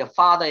going to be a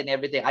father and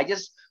everything. I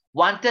just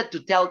wanted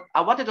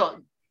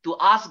to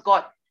ask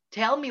God,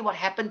 tell me what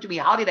happened to me.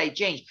 How did I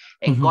change?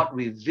 And God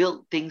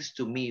revealed things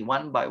to me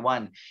one by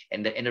one.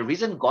 And the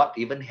reason God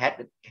even had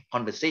the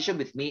conversation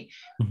with me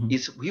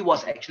is he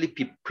was actually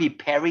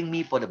preparing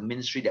me for the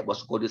ministry that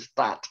was going to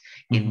start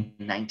in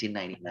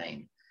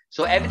 1999.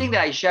 So everything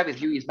that I share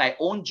with you is my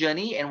own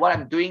journey. And what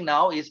I'm doing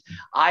now is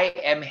I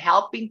am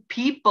helping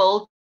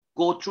people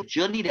go through the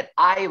journey that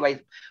I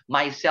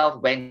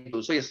myself went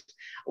through. So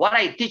what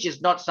I teach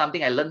is not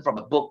something I learned from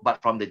a book, but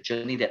from the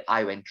journey that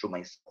I went through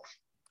myself.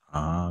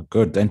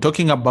 Good. And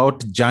talking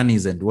about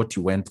journeys and what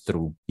you went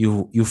through,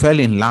 you fell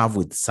in love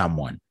with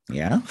someone,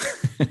 yeah?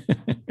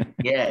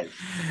 Yes.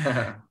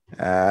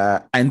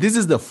 And this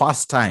is the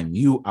first time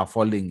you are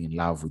falling in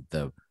love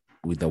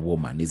with the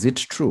woman. Is it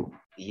true?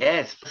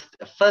 Yes,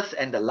 the first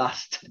and the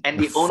last, and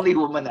the only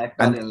woman I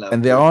fell in love with.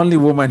 And the only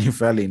woman you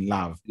fell in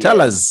love. Yes. Tell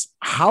us,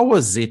 how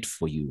was it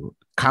for you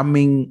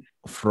coming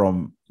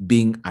from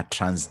being a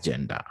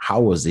transgender? How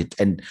was it?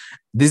 And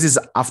this is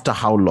after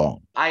how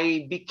long?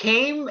 I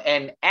became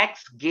an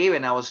ex-gay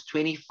when I was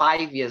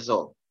 25 years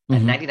old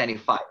in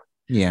 1995.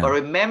 Yeah. But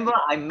remember,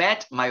 I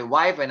met my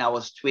wife when I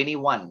was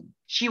 21.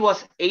 She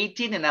was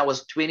 18 and I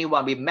was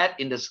 21. We met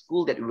in the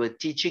school that we were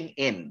teaching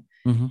in.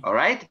 All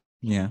right?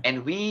 Yeah.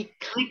 And we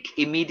clicked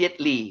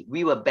immediately.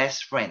 We were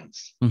best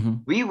friends.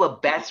 We were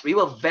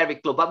very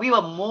close, but we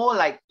were more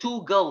like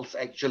 2 girls,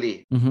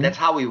 actually. That's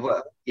how we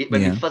were.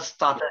 when we first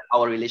started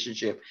our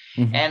relationship.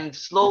 And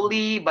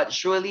slowly but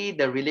surely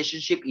the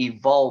relationship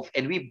evolved,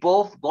 and we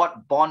both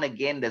got born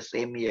again the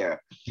same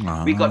year.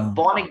 We got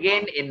born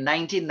again in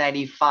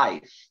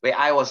 1995, where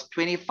I was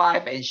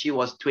 25 and she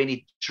was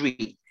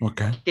 23.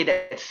 Okay.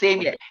 That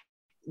same year.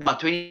 No,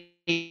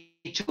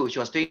 22. She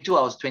was 22,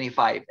 I was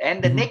 25.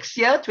 And the next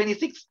year,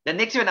 26, the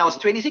next year when I was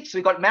 26,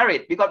 we got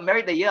married. We got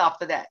married the year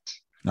after that.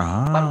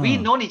 But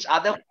we've known each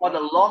other for the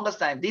longest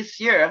time. This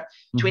year,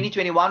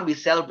 2021, we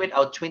celebrate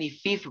our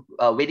 25th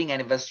wedding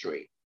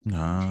anniversary.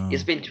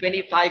 It's been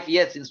 25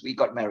 years since we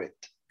got married.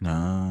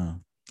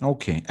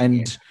 Okay.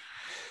 And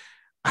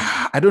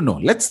I don't know.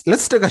 Let's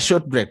take a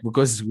short break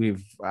because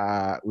we've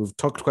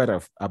talked quite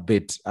a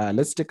bit.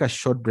 Let's take a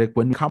short break.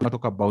 When we come to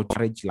talk about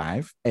marriage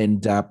life,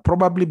 and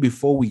probably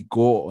before we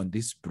go on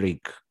this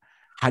break,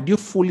 had you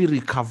fully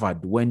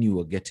recovered when you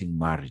were getting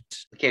married?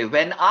 Okay,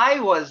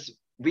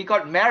 we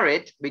got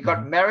married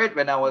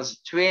when I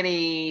was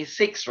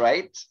 26,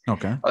 right?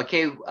 Okay.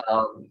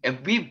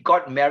 And we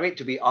got married,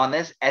 to be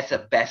honest, as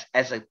a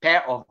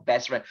pair of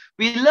best friends.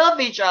 We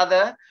love each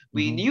other.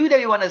 We knew that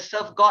we want to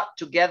serve God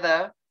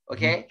together.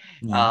 Okay.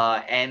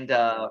 And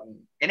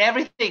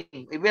everything.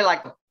 We're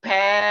like a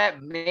pair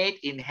made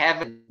in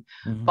heaven.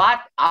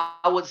 But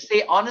I would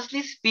say,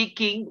 honestly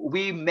speaking,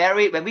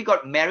 when we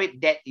got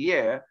married that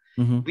year,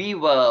 we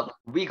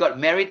got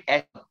married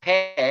as a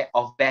pair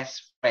of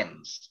best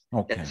friends.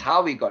 That's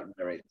how we got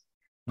married.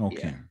 But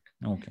good.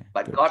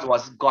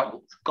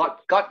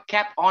 God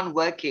kept on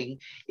working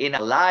in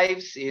our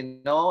lives,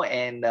 and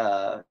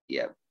so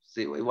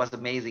it was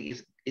amazing.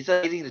 It's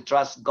amazing to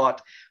trust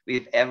God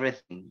with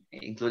everything,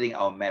 including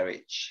our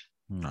marriage.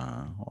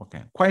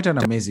 Quite an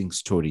amazing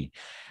story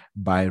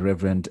by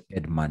Reverend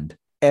Edmund,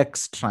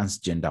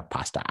 ex-transgender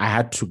pastor. I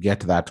had to get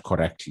that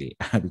correctly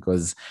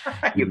because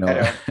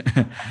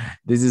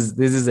this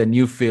is a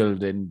new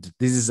field, and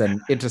this is an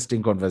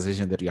interesting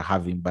conversation that you're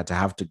having, but I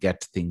have to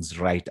get things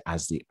right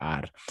as they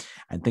are.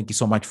 And thank you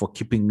so much for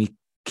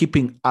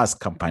keeping us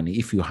company.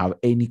 If you have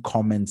any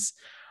comments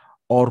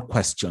or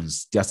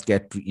questions, just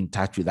get in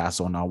touch with us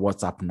on our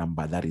WhatsApp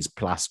number. That is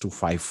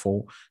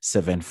 +254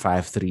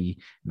 753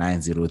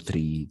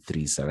 903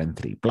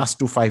 373.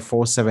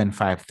 +254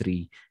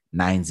 753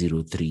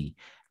 903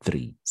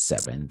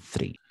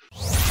 373.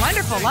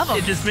 Wonderful, love them.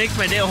 It just makes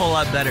my day a whole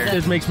lot better. It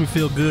just makes me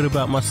feel good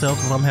about myself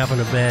if I'm having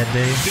a bad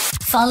day.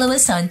 Follow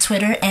us on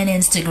Twitter and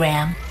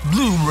Instagram.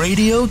 Bloom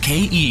Radio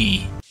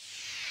KE.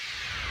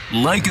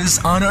 Like us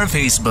on our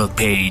Facebook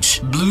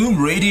page, Bloom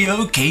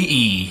Radio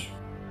KE.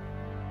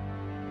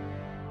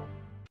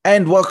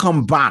 And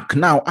welcome back.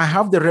 Now, I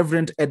have the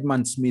Reverend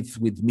Edmund Smith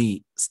with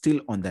me still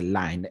on the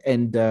line,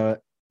 and I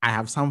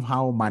have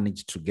somehow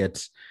managed to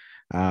get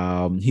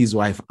his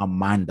wife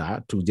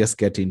Amanda to just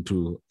get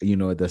into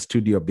the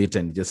studio a bit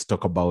and just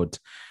talk about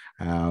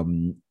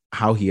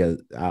how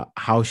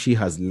she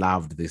has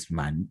loved this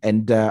man.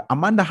 And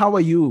Amanda, how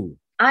are you?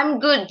 I'm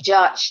good,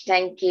 George.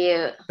 Thank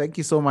you. Thank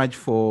you so much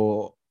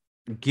for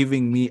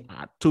giving me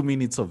 2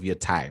 minutes of your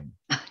time.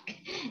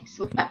 It's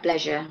my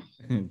pleasure.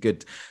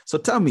 Good. So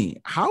tell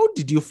me, how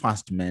did you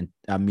first meet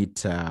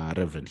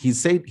Reverend? He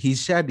said he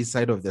shared his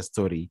side of the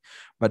story,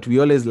 but we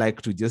always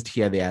like to just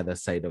hear the other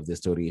side of the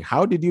story.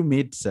 How did you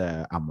meet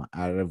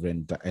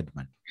Reverend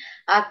Edmund?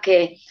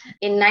 Okay.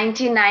 In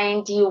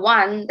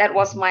 1991, that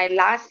was my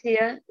last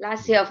year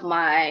of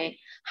my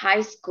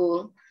high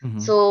school.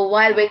 So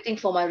while waiting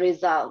for my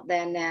result,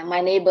 then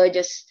my neighbor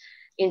just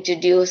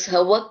introduced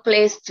her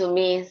workplace to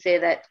me, say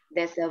that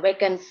there's a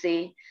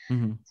vacancy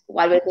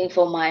while waiting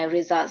for my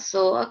results.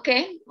 So,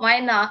 okay,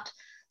 why not?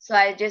 So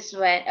I just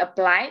went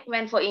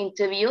for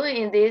interview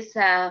in this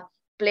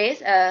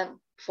place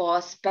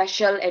for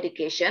special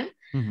education.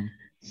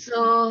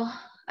 So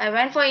I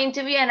went for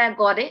interview and I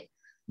got it.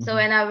 So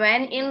when I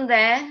went in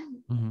there,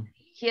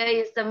 here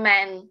is the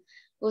man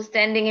who's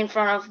standing in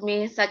front of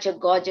me, such a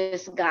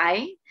gorgeous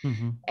guy.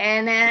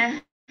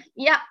 And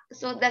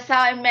so that's how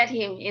I met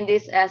him in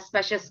this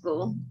special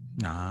school.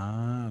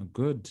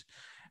 Good.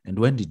 And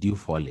when did you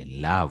fall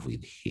in love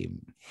with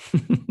him?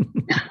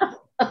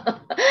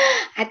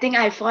 I think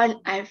I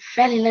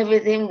fell in love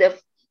with him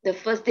the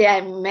first day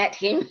I met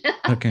him.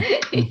 Okay.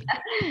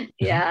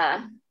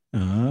 Yeah.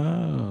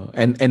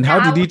 And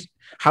how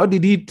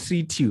did he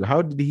treat you?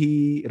 How did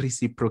he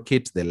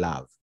reciprocate the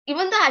love?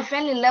 Even though I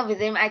fell in love with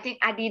him, I think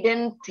I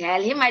didn't tell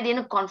him, I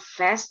didn't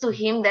confess to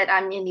him that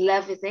I'm in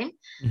love with him.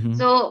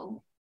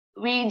 So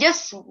we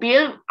just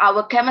build,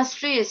 our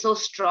chemistry is so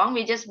strong.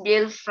 We just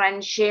build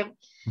friendship.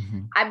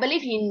 I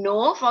believe he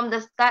know from the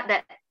start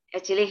that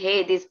actually,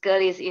 hey, this girl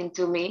is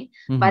into me.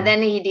 But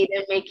then he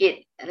didn't make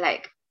it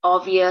like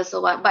obvious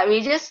or what. But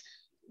we just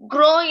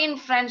grow in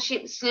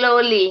friendship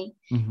slowly.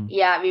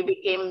 Yeah, we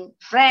became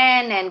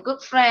friend and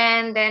good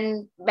friend,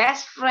 then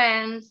best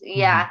friends.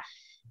 Yeah.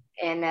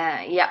 And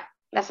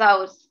that's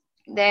how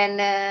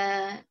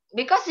then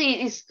because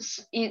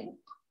he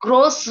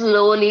grows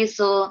slowly,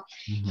 so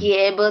he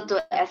able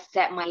to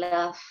accept my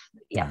love.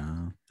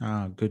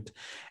 Good.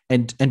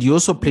 And you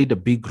also played a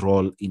big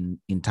role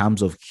in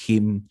terms of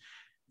him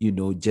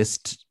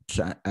just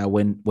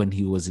when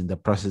he was in the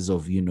process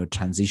of,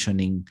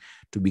 transitioning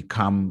to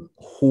become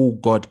who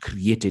God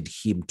created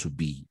him to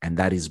be, and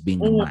that is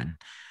being a man.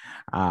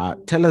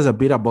 Tell us a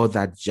bit about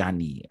that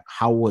journey.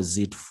 How was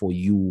it for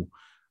you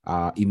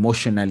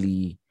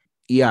emotionally?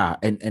 Yeah,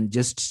 and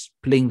just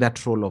playing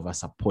that role of a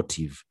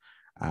supportive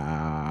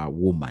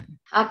woman.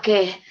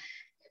 Okay,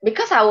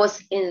 because I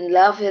was in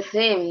love with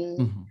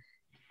him.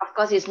 Of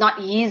course, it's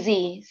not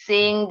easy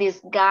seeing this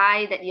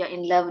guy that you're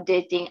in love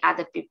dating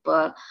other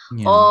people,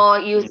 or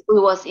you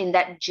was in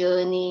that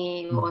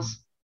journey, was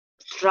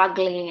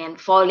struggling and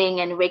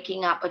falling and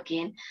waking up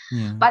again.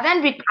 But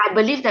then I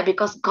believe that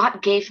because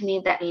God gave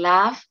me that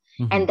love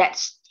and that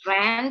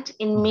strength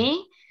in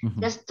me,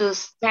 just to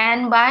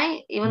stand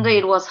by, even though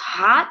it was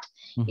hard,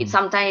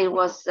 sometimes it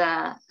was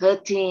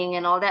hurting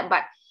and all that,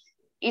 but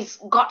it's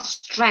God's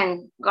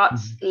strength,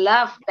 God's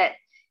love that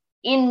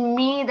in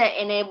me that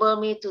enable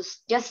me to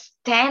just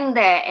stand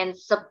there and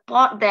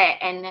support there,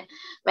 and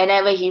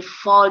whenever he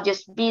fall,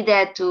 just be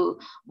there to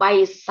by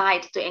his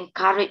side to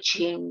encourage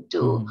him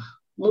to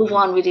move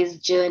on with his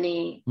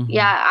journey.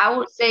 Yeah, I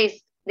would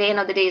say the end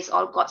of the day is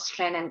all God's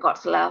strength and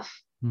God's love.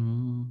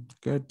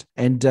 Good.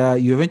 And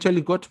you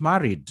eventually got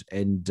married,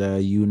 and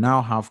you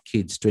now have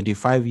kids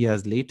 25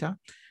 years later.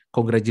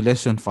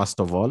 Congratulations, first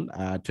of all.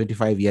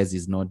 25 years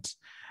is not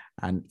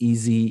an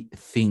easy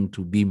thing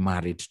to be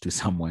married to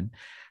someone.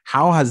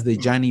 How has the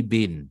journey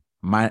been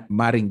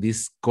marrying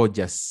this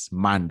gorgeous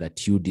man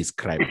that you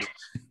described?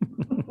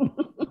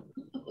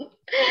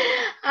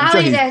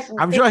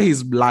 I'm sure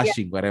he's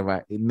blushing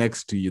wherever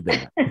next to you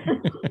there.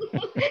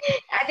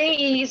 I think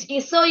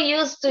he's so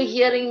used to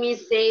hearing me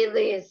say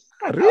this.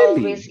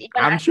 Really?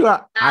 I'm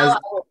sure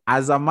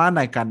as a man,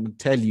 I can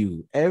tell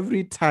you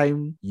every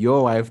time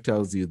your wife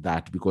tells you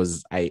that,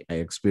 because I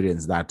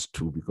experience that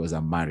too, because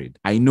I'm married.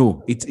 I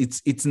know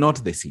it's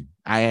not the same.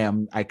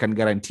 I can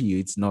guarantee you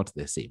it's not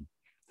the same.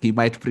 He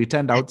might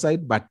pretend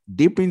outside, but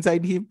deep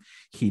inside him,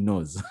 he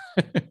knows.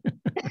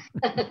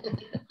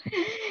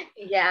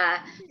 Yeah.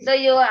 So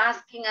you were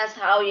asking us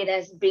how it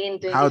has been.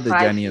 How the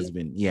journey has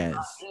been. Yes.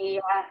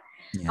 Yeah.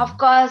 Of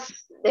course,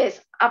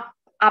 there's up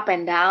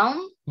and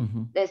down.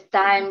 There's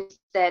times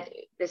that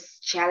there's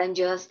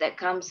challenges that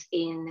comes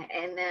in,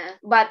 and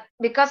but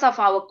because of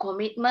our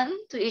commitment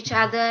to each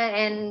other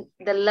and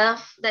the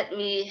love that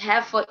we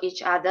have for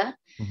each other,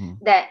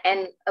 that,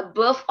 and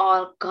above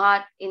all,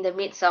 God in the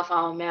midst of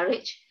our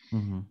marriage,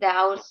 that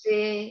I would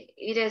say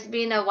it has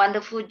been a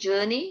wonderful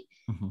journey.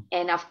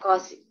 And of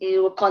course, it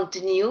will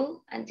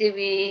continue until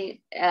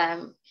we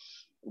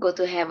go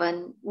to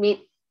heaven,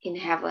 meet in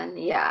heaven.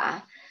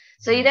 Yeah.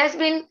 So it has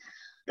been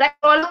like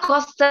a roller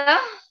coaster,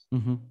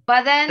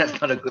 but then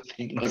that's not a good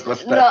thing. It's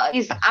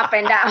up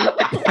and down.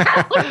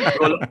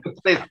 Roller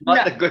coaster is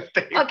not a good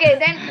thing. Okay,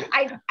 then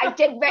I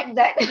take back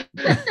that.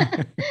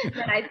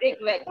 Then I take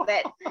back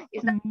that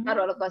it's not a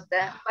roller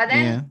coaster. But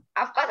then,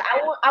 of course,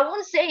 I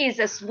won't say it's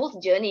a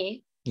smooth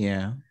journey.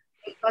 Yeah.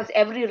 Because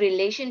every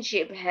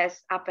relationship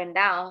has up and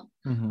down,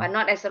 but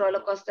not as a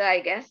roller coaster, I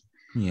guess.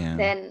 Yeah.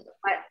 Then,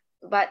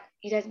 but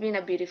it has been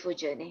a beautiful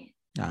journey.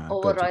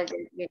 Overall, it's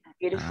been a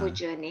beautiful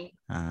journey,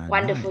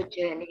 wonderful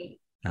journey.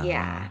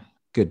 Yeah.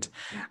 Good.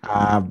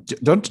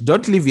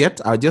 Don't leave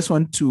yet. I just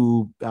want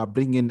to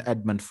bring in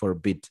Edmund for a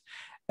bit.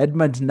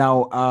 Edmund,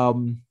 now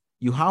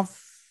you have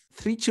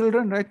 3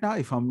 children right now,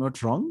 if I'm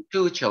not wrong.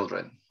 2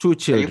 children. 2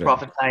 children. Are you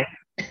prophesying?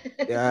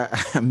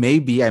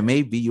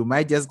 Maybe. You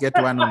might just get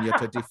one on your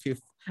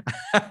 35th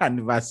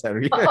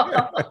anniversary.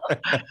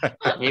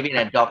 Maybe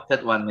an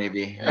adopted one,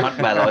 maybe not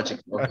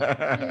biological.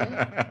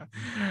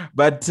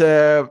 But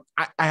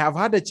I have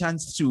had a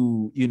chance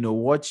to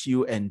watch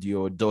you and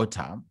your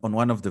daughter on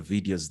one of the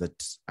videos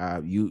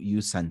that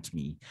you sent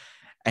me,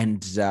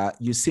 and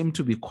you seem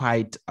to be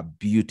quite a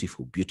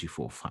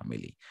beautiful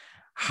family.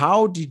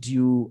 How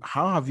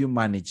have you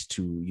managed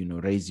to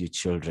raise your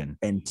children,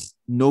 and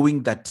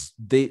knowing that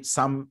they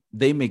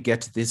may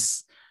get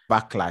this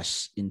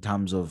backlash in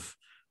terms of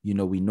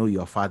we know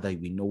your father,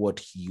 we know what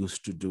he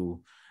used to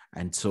do,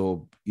 and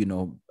so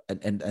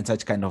and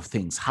such kind of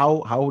things.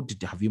 How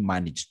have you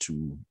managed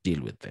to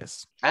deal with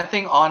this? I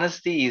think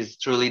honesty is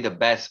truly the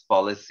best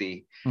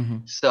policy.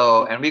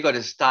 So, and we got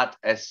to start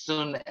as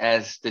soon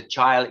as the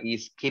child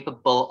is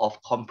capable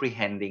of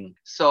comprehending.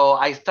 So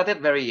I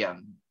started very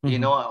young.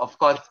 Of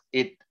course,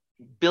 it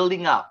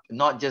building up,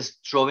 not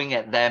just throwing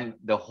at them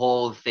the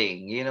whole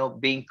thing,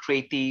 being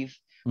creative,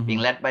 being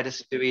led by the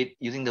Spirit,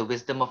 using the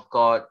wisdom of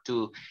God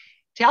to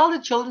tell the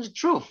children the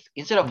truth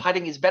instead of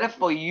hiding. It's better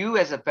for you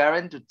as a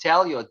parent to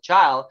tell your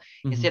child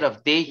instead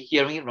of they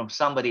hearing it from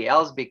somebody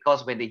else,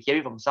 because when they hear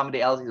it from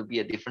somebody else, it'll be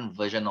a different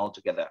version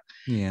altogether.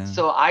 Yeah.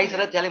 So I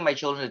started telling my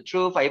children the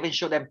truth. I even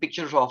showed them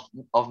pictures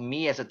of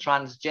me as a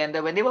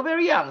transgender when they were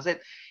very young. I said,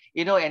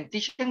 and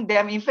teaching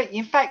them. In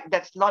fact,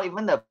 that's not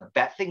even a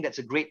bad thing. That's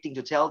a great thing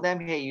to tell them.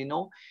 Hey,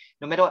 no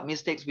matter what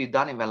mistakes we've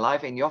done in my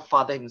life, and your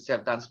father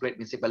himself done great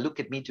mistakes, but look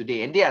at me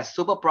today, and they are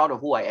super proud of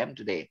who I am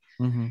today.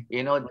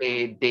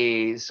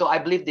 So I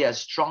believe they are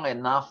strong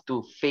enough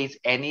to face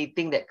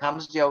anything that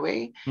comes their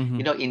way.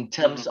 In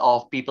terms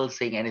of people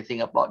saying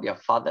anything about their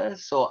father.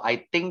 So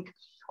I think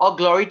all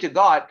glory to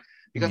God.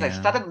 Because I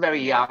started very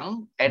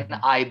young and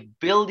I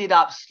build it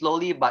up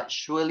slowly but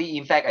surely.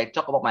 In fact, I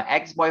talk about my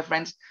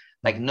ex-boyfriends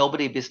like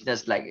nobody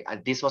business. Like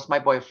this was my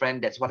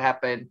boyfriend. That's what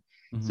happened.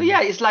 So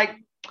yeah, it's like,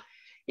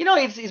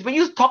 it's when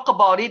you talk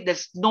about it,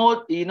 there's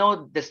no,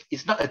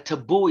 it's not a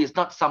taboo. It's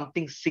not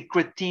something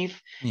secretive.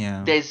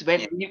 Yeah. There's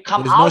when you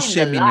come There's out no in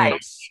shame the in light.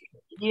 it.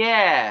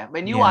 Yeah,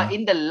 when you are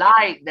in the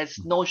light, there's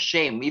no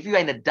shame. If you are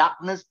in the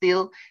darkness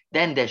still,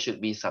 then there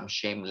should be some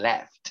shame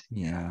left.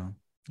 Yeah.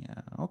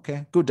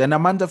 Okay, good. And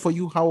Amanda, for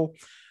you, how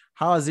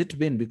has it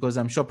been? Because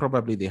I'm sure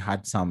probably they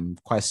had some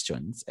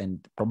questions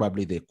and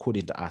probably they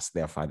couldn't ask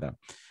their father,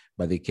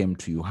 but they came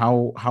to you.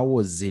 How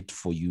was it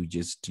for you,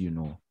 just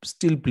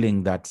still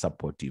playing that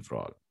supportive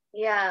role?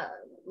 Yeah,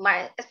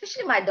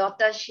 especially my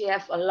daughter, she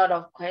have a lot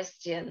of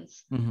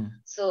questions.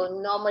 So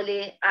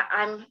normally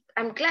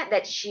I'm glad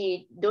that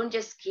she don't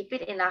just keep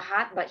it in her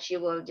heart, but she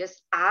will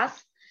just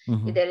ask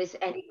if there is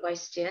any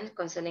question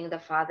concerning the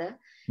father,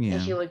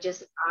 and she will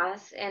just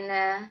ask.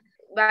 And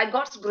by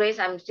God's grace,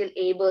 I'm still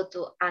able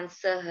to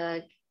answer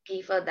her,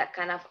 give her that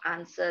kind of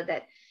answer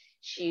that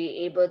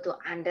she able to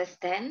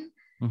understand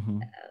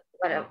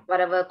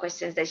whatever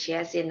questions that she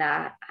has in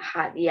her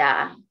heart.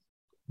 Yeah.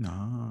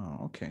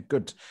 Okay,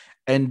 good.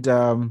 And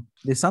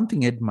there's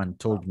something Edmund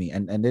told me,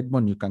 and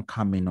Edmund, you can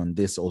come in on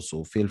this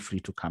also. Feel free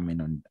to come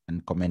in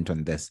and comment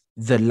on this.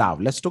 The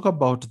love. Let's talk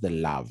about the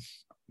love,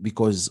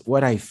 because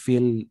what I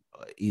feel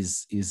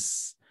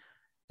is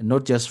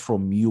not just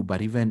from you,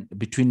 but even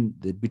between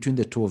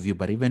the two of you,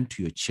 but even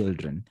to your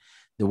children,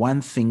 the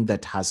one thing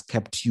that has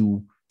kept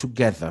you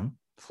together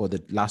for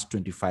the last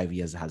 25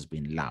 years has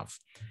been love.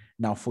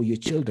 Now, for your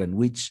children,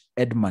 which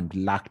Edmund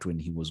lacked when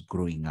he was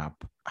growing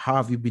up, how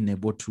have you been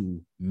able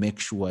to make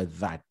sure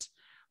that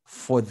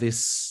for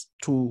these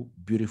two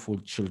beautiful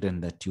children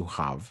that you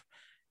have,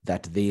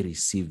 that they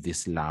receive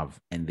this love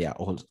and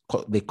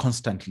they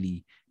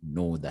constantly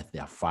know that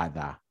their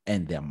father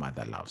and their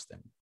mother loves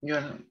them?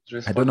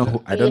 I don't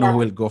know who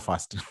will go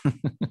first.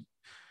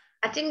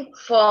 I think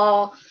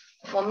for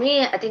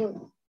me, I think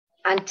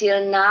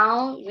until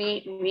now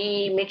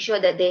we make sure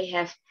that they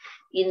have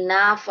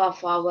enough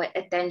of our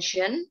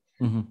attention,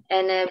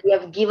 and we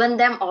have given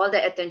them all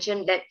the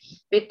attention, that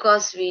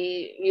because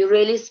we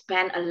really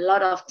spend a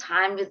lot of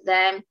time with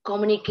them,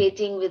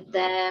 communicating with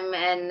them,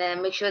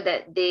 and make sure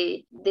that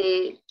they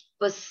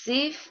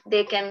perceive,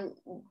 they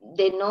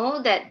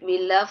know that we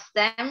love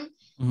them.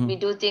 We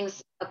do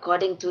things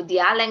according to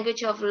their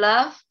language of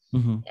love.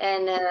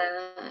 And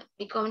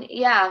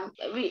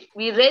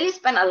we really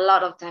spend a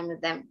lot of time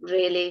with them,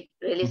 really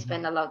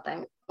spend a lot of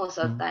time, most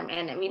of the time,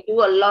 and we do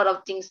a lot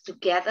of things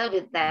together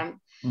with them.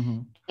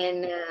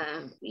 And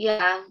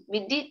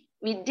we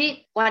did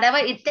whatever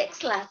it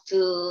takes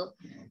for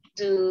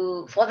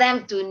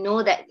them to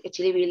know that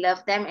actually we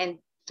love them, and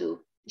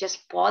to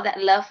just pour that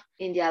love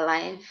in their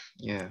life.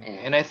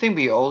 And I think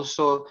we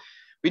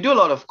do a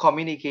lot of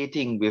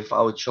communicating with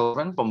our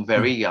children from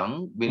very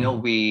young.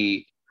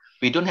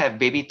 We don't have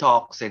baby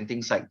talks and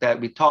things like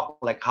that. We talk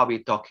like how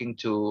we're talking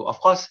to, of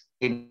course,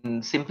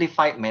 in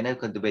simplified manner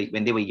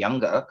when they were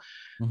younger.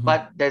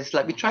 But there's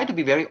we try to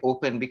be very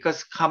open,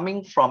 because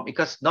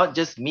not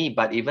just me,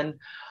 but even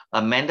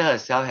Amanda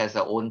herself has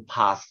her own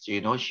past. She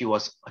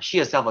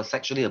herself was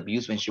sexually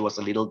abused when she was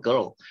a little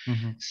girl.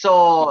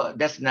 So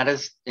that's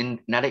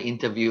another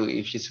interview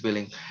if she's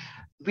willing.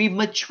 We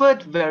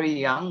matured very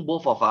young,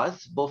 both of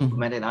us, both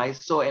Amanda and I.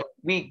 So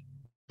we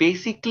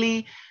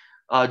basically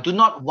do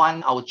not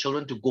want our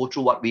children to go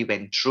through what we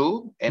went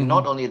through. And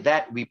not only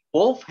that, we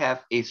both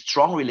have a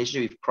strong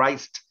relationship with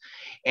Christ.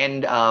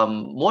 And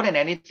more than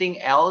anything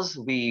else,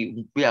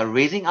 we are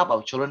raising up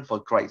our children for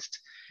Christ,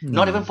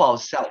 not even for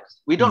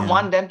ourselves. We don't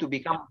want them to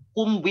become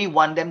whom we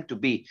want them to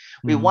be.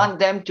 We want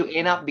them to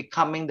end up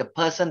becoming the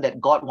person that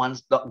God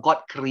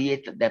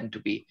created them to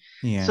be.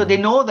 So they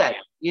know that,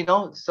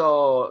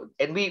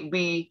 and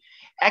we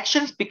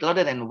actions speak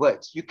louder than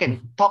words. You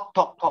can talk,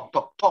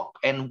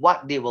 and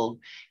what they will,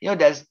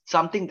 there's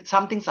some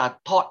things are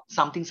taught,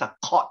 some things are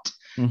caught.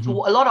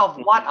 So a lot of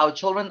what our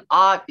children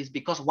are is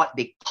because what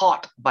they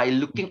caught by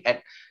looking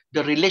at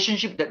the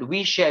relationship that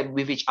we share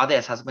with each other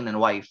as husband and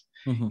wife.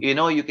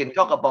 You can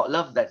talk about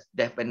love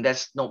and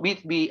there's no,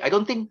 I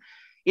don't think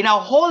in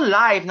our whole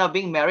life now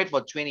being married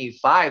for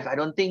 25, I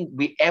don't think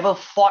we ever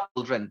fought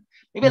children.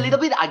 Maybe a little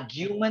bit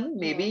argument,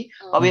 maybe,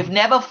 but we've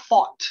never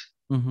fought.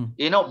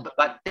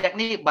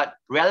 But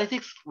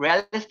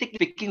realistically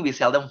speaking, we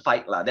seldom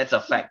fight. That's a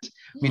fact.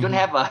 We don't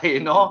have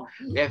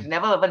we have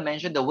never even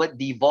mentioned the word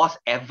divorce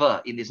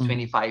ever in these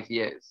 25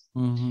 years.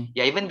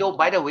 Even though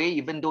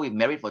we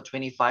married for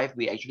 25,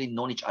 we actually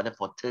known each other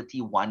for 30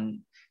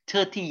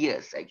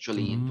 years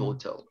actually in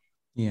total.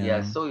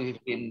 Yeah, so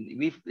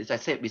as I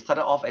said, we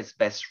started off as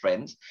best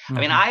friends. I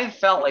mean, Mm-hmm. I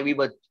felt like we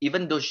were,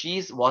 even though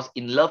she was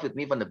in love with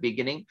me from the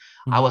beginning,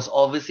 I Mm-hmm. was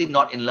obviously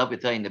not in love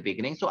with her in the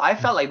beginning. So I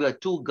felt like we were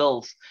two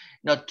girls,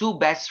 two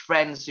best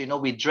friends.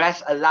 We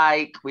dress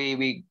alike,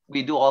 we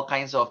do all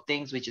kinds of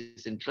things, which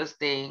is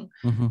interesting.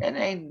 Mm-hmm.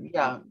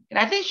 And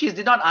I think she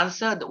did not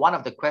answer one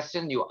of the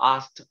questions you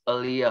asked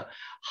earlier.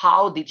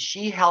 How did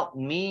she help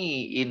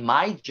me in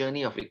my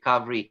journey of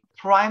recovery?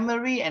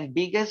 Primary and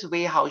biggest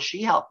way how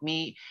she helped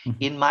me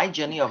Mm-hmm. in my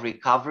journey of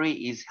recovery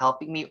is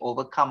helping me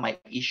overcome my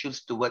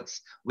issues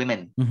towards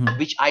women, Mm-hmm.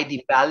 which I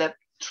developed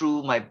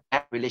through my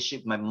bad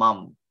relationship with my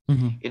mom.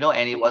 Mm-hmm.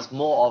 And it was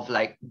more of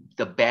like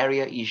the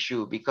barrier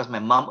issue because my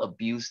mom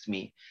abused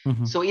me.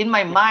 Mm-hmm. So in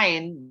my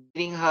mind,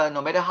 meeting her,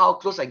 no matter how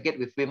close I get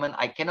with women,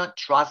 I cannot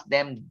trust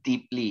them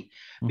deeply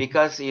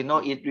because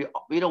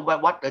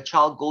what a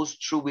child goes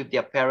through with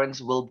their parents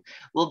will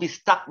be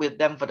stuck with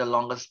them for the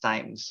longest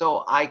time.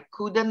 So I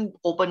couldn't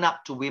open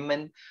up to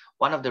women.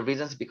 One of the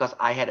reasons because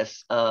I had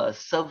a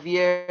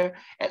severe,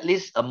 at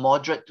least a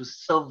moderate to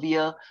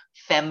severe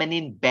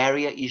feminine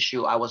barrier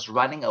issue. I was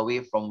running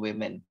away from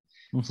women.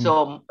 Mm-hmm.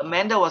 So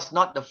Amanda was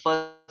not the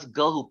first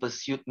girl who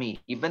pursued me,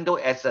 even though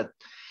as a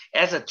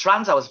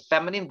trans I was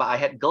feminine, but I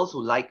had girls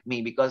who liked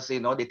me because they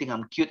think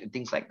I'm cute and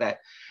things like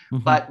that.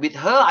 Mm-hmm. But with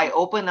her, I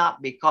opened up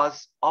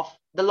because of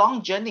the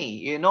long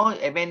journey.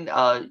 I mean,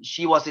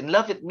 she was in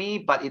love with me,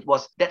 but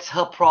that's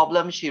her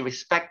problem. She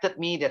respected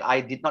me that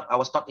I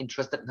was not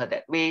interested in her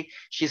that way.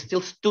 She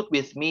still stood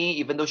with me,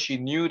 even though she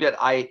knew that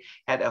I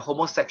had a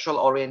homosexual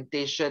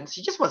orientation.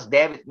 She just was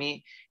there with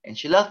me, and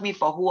she loved me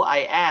for who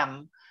I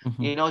am.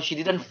 Mm-hmm. She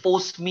didn't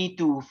force me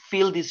to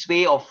feel this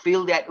way or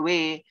feel that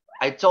way.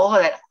 I told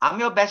her that I'm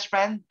your best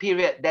friend,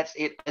 period. That's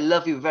it. I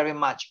love you very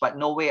much, but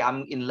no way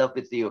I'm in love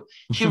with you.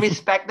 She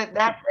respected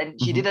that,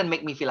 and she didn't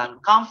make me feel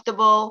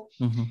uncomfortable.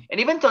 Mm-hmm. And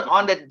even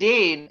on that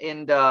day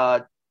in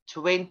the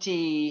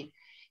 28th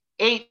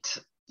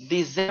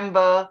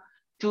December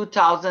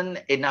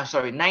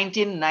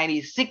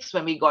 1996,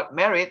 when we got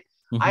married,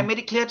 I made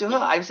it clear to her.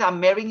 I said, I'm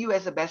marrying you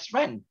as a best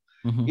friend.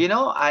 Mm-hmm.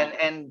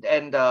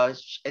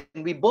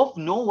 And we both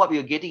know what we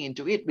are getting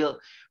into it.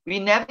 We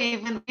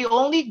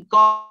only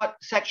got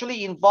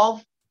sexually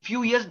involved a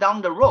few years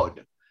down the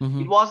road.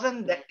 Mm-hmm. It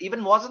wasn't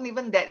even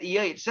that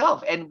year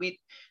itself. And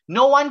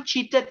no one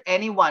cheated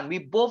anyone. We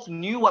both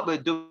knew what we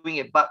were doing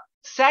it. But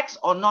sex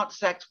or not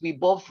sex, we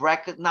both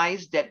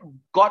recognized that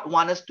God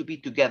wants us to be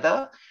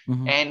together,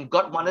 and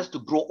God wants us to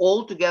grow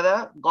old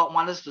together. God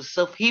wants us to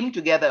serve Him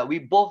together. We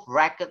both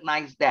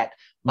recognized that,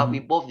 but we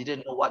both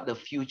didn't know what the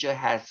future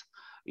has,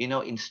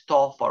 in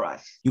store for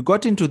us. You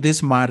got into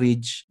this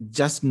marriage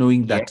just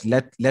knowing that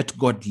let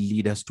God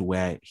lead us to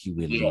where He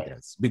will lead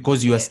us,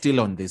 because you are still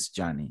on this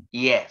journey.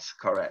 Yes,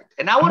 correct.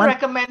 And I would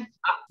recommend...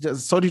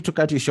 sorry to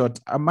cut you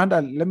short.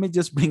 Amanda, let me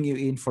just bring you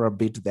in for a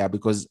bit there,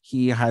 because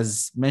he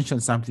has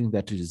mentioned something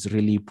that is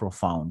really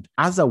profound.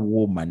 As a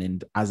woman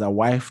and as a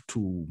wife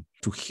to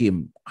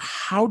him,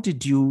 how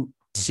did you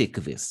take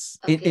this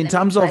in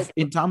terms of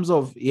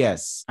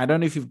yes, I don't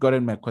know if you've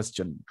gotten my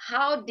question.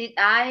 How did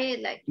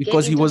I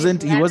because he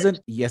wasn't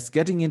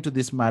getting into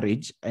this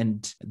marriage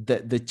and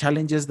the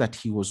challenges that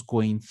he was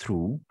going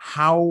through.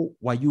 How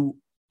were you,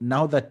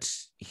 now that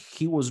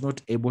he was not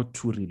able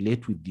to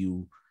relate with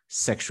you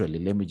sexually,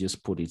 let me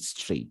just put it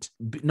straight,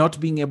 not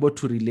being able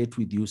to relate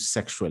with you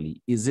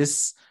sexually, is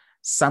this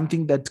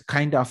something that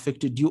kind of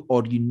affected you,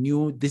 or you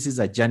knew this is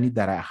a journey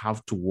that I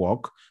have to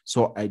walk,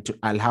 so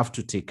I'll have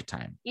to take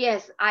time?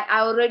 Yes,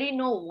 I already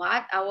know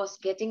what I was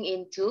getting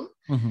into,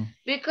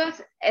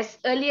 because as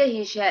earlier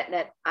he shared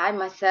that I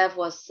myself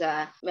was,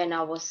 when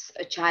I was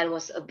a child,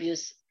 was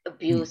abused,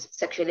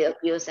 sexually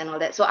abused and all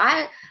that. So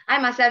I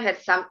myself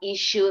had some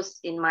issues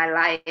in my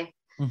life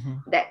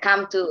that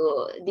come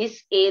to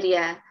this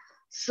area.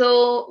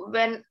 So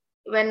when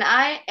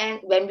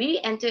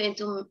we enter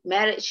into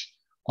marriage,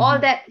 all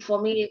that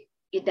for me,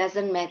 it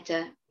doesn't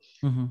matter.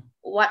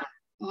 What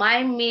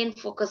my main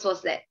focus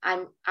was that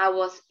I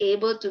was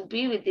able to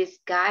be with this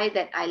guy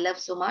that I love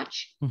so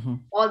much.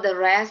 All the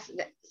rest,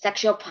 the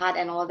sexual part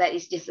and all that,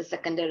 is just a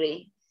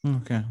secondary.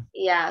 Okay.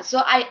 Yeah.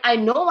 So I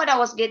know what I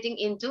was getting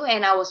into,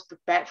 and I was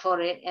prepared for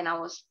it, and I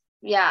was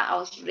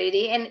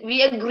ready, and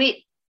we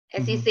agreed.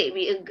 As he said,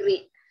 we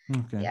agreed.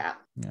 Okay. Yeah.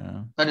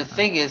 But the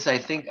thing is, I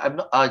think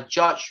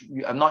George,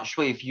 I'm not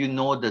sure if you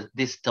know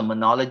these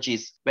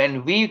terminologies.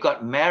 When we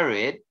got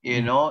married,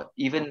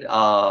 even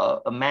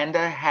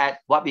Amanda had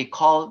what we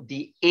call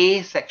the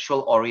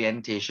asexual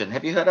orientation.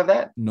 Have you heard of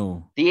that?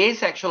 No. The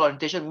asexual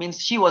orientation means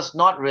she was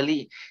not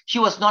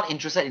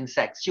interested in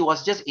sex. She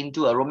was just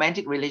into a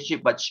romantic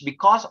relationship, but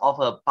because of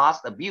her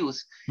past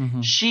abuse,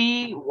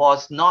 she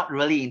was not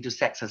really into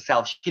sex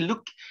herself. She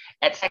looked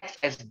at sex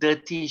as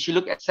dirty. She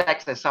looked at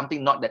sex as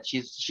something not that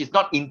she's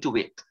not into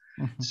it.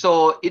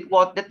 So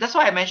that's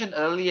why I mentioned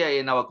earlier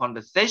in our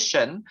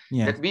conversation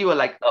that we were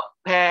like a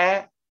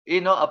pair,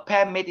 a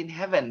pair made in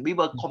heaven. We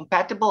were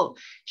compatible.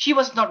 She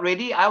was not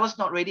ready. I was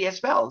not ready as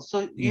well.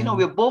 So,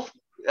 we're both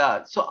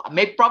so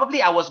maybe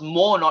probably I was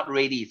more not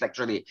ready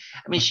sexually.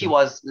 I mean, she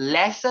was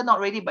lesser not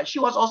ready, but she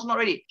was also not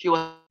ready. She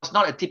was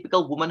not a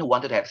typical woman who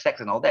wanted to have sex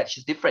and all that.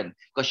 She's different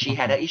because she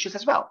had her issues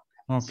as well.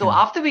 So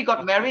after we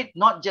got married,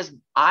 not just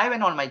I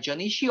went on my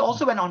journey, she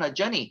also went on her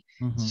journey.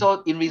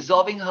 So in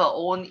resolving her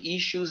own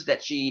issues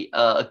that she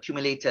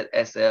accumulated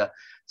as a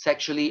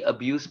sexually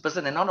abused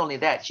person, and not only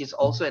that, she's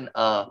also an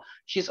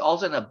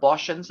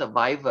abortion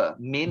survivor,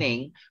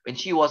 meaning when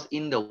she was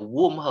in the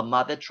womb, her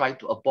mother tried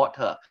to abort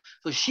her.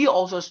 So she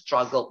also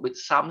struggled with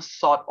some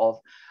sort of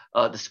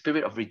the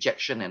spirit of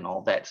rejection and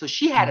all that. So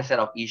she had a set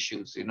of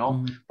issues,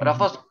 But of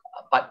course,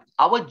 but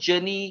our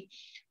journey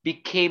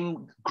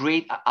became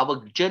great.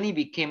 Our journey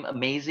became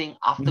amazing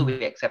after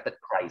we accepted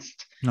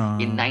Christ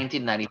in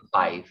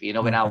 1995.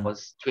 When I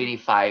was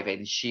 25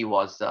 and she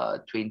was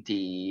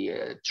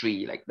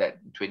 23, like that,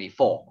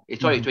 24.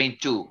 Sorry,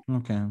 22.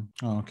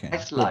 Okay.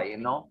 That's like,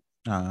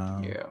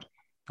 Yeah.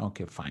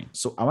 Okay, fine.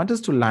 So I want us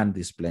to land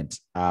this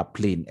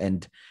plane.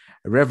 And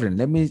Reverend,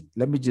 let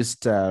me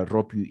just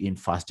rope you in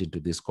fast into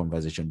this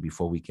conversation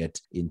before we get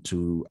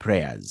into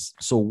prayers.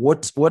 So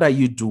what are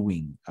you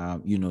doing,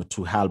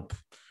 to help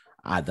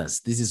others?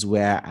 This is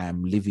where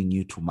I'm leaving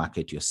you to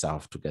market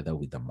yourself together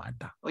with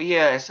Amanda. Oh,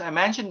 yes, I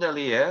mentioned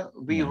earlier,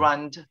 we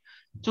run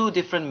 2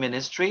 different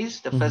ministries.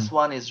 The first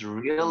one is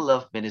Real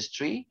Love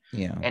Ministry.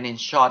 And in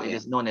short, it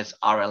is known as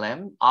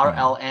RLM.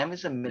 RLM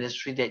is a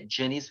ministry that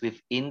journeys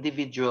with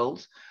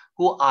individuals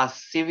who are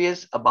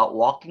serious about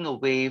walking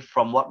away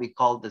from what we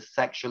call the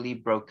sexually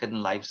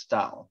broken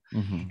lifestyle.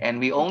 And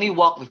we only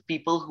walk with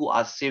people who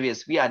are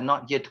serious. We are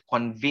not here to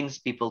convince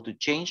people to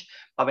change.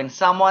 But when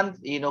someone,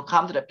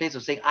 come to that place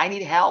of saying, I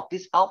need help,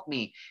 please help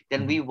me,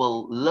 then we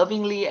will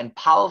lovingly and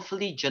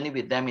powerfully journey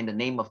with them in the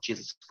name of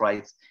Jesus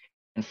Christ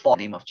and for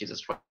the name of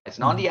Jesus Christ.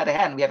 And on the other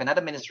hand, we have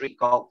another ministry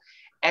called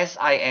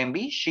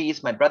SIMB, She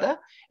Is My Brother,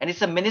 and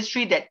it's a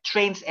ministry that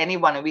trains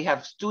anyone, and we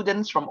have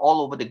students from all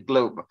over the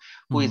globe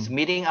who is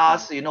meeting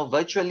us,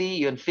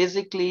 virtually and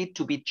physically,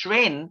 to be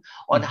trained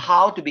on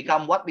how to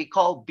become what we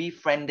call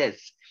befrienders.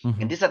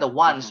 And these are the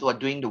ones who are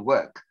doing the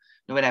work.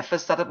 When I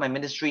first started my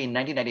ministry in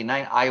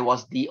 1999, I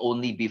was the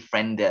only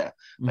befriender.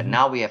 But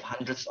now we have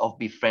hundreds of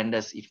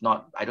befrienders, if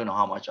not, I don't know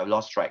how much, I've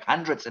lost track,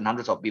 hundreds and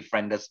hundreds of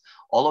befrienders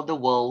all over the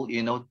world,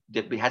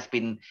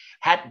 that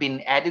had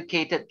been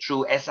educated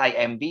through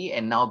SIMB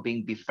and now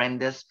being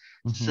befrienders,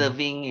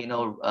 serving,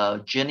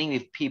 journeying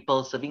with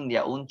people, serving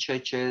their own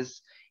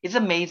churches. It's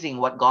amazing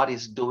what God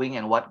is doing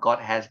and what God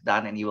has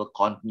done, and He will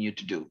continue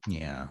to do.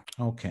 Yeah.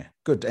 Okay,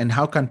 good. And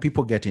how can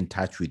people get in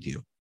touch with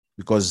you?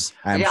 Because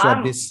I'm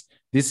sure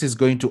this is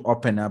going to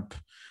open up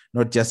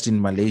not just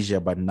in Malaysia,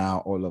 but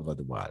now all over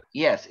the world.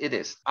 Yes, it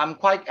is. I'm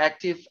quite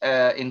active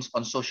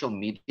on social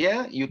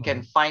media. You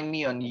can find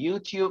me on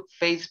YouTube,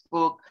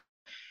 Facebook,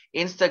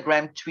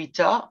 Instagram,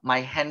 Twitter, my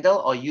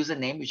handle or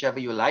username, whichever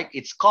you like.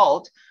 It's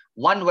called,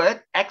 one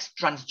word,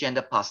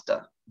 Ex-transgender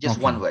pastor. Just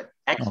one word,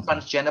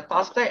 Ex-transgender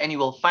pastor. And you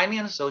will find me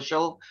on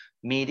social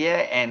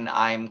media, and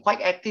I'm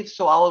quite active,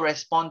 so I will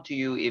respond to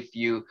you. If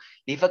you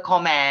leave a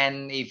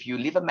comment, if you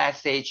leave a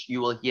message,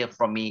 you will hear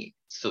from me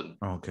soon.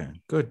 Okay,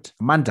 good.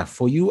 Amanda,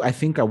 for you, I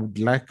think I would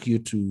like you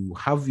to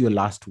have your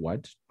last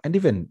word, and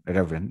even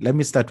Reverend. Let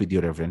me start with you,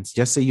 Reverend.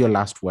 Just say your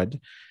last word,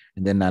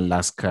 and then I'll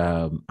ask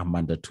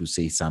Amanda to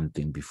say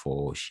something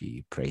before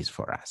she prays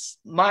for us.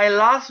 My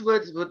last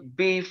words would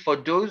be for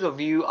those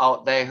of you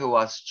out there who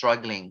are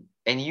struggling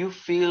and you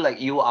feel like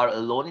you are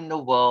alone in the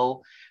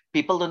world.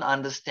 People don't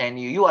understand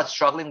you. You are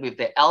struggling with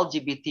the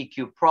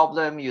LGBTQ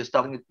problem. You're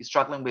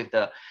struggling with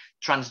the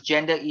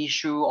transgender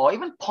issue, or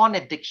even porn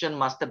addiction,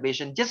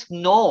 masturbation. Just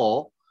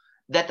know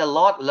that the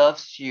Lord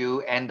loves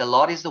you, and the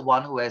Lord is the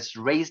one who has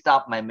raised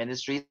up my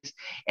ministries,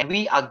 and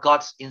we are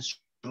God's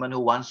instrument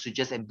who wants to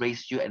just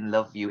embrace you and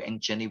love you and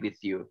journey with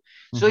you.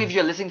 So if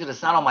you're listening to the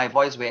sound of my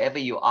voice, wherever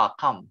you are,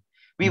 come.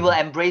 We will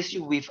embrace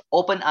you with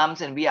open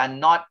arms, and we are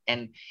not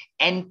an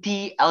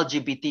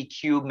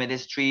anti-LGBTQ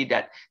ministry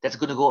that's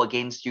going to go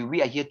against you.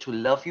 We are here to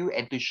love you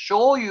and to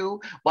show you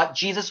what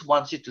Jesus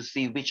wants you to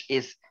see, which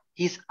is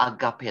His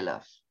agape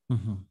love.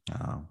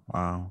 Oh,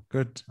 wow,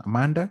 good.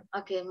 Amanda?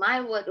 Okay,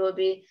 my word will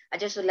be, I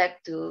just would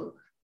like to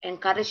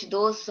encourage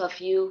those of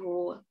you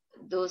who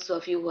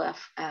have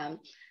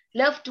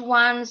loved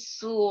ones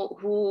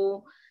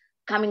who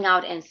coming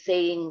out and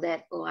saying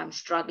that, oh, I'm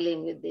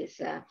struggling with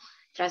this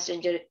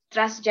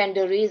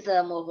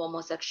transgenderism or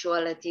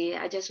homosexuality.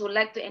 I just would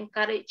like to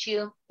encourage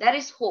you. There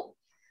is hope.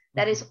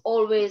 There is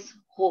always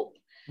hope.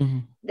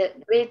 The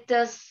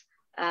greatest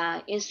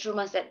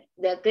instruments,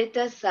 the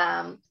greatest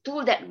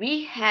tool that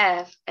we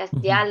have as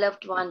their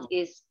loved one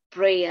is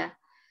prayer.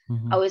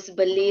 I always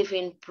believe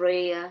in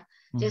prayer.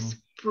 Just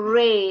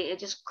pray,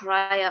 just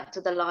cry out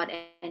to the Lord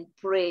and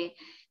pray,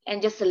 and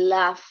just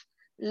love.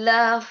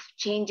 Love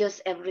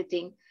changes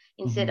everything.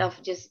 Instead of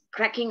just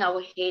cracking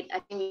our head, I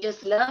think we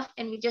just love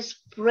and we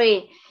just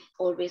pray.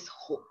 Always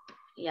hope.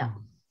 Yeah.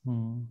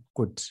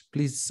 Good.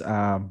 Please,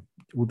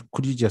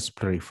 could you just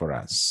pray for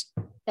us?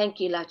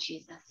 Thank you, Lord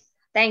Jesus.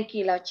 Thank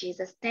you, Lord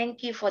Jesus.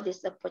 Thank you for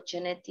this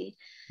opportunity.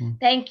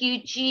 Thank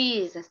you,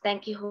 Jesus.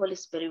 Thank you, Holy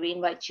Spirit. We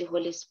invite you,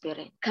 Holy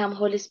Spirit. Come,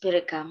 Holy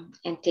Spirit, come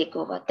and take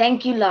over.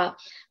 Thank you, Lord.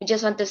 We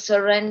just want to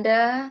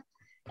surrender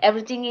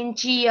everything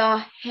into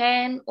your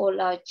hand, oh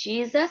Lord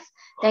Jesus.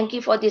 Thank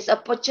you for this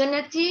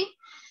opportunity.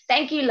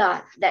 Thank you,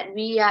 Lord, that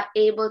we are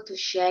able to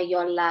share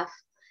your love,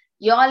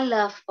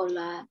 oh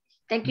Lord.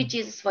 Thank you,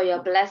 Jesus, for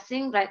your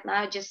blessing. Right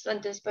now, I just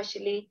want to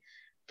especially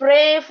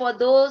pray for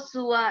those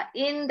who are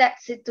in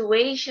that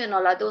situation,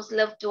 or those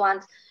loved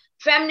ones,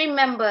 family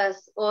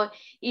members, or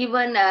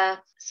even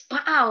a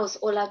spouse,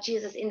 oh Lord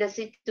Jesus, in the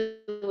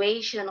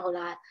situation, oh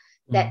Lord,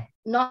 that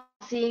not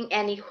seeing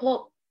any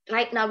hope.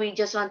 Right now, we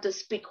just want to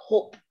speak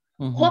hope.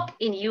 Hope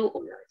in you, oh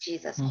Lord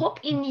Jesus. Hope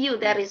in you.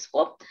 There is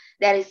hope.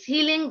 There is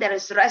healing. There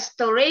is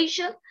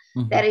restoration.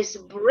 There is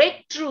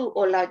breakthrough,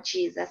 oh Lord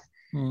Jesus.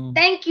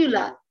 Thank you,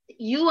 Lord.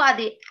 You are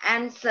the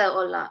answer,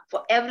 oh Lord,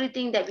 for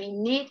everything that we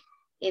need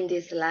in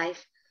this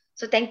life.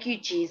 So thank you,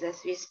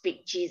 Jesus. We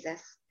speak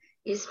Jesus.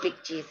 You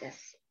speak Jesus.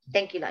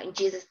 Thank you, Lord. In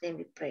Jesus' name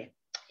we pray.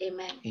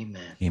 Amen.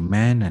 Amen.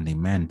 Amen and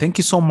amen. Thank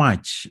you so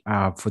much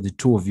for the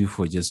two of you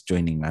for just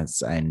joining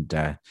us. And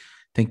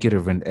thank you,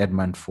 Reverend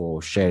Edmund,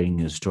 for sharing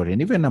your story.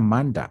 And even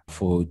Amanda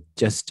for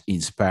just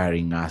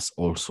inspiring us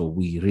also.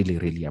 We really,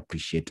 really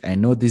appreciate. I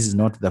know this is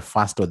not the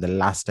first or the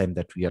last time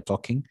that we are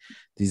talking.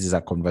 This is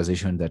a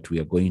conversation that we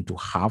are going to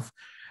have.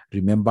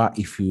 Remember,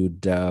 if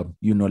you'd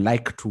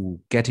like to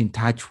get in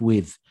touch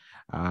with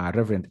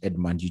Reverend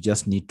Edmund, you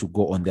just need to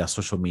go on their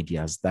social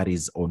medias. That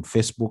is on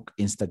Facebook,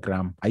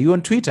 Instagram. Are you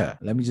on Twitter?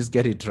 Let me just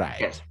get it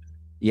right.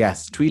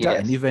 Yes, Twitter.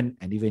 Yes.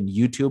 and even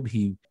YouTube.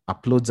 He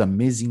uploads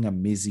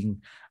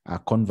amazing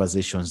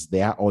conversations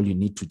there. All you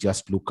need to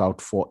just look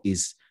out for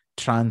is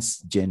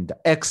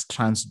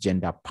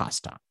Ex-transgender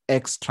pastor.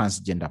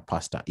 Ex-transgender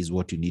pastor is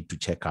what you need to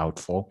check out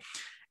for.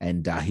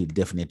 And he'll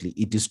definitely,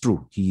 it is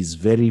true, he is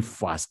very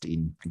fast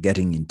in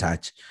getting in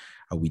touch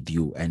with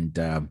you. And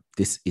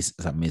this is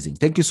amazing.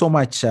 Thank you so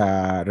much,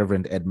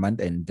 Reverend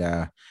Edmund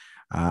and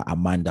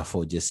Amanda,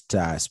 for just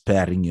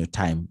sparing your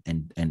time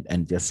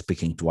and just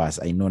speaking to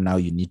us. I know now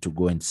you need to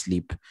go and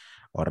sleep,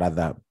 or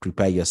rather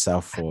prepare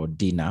yourself for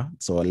dinner.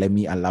 So let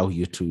me allow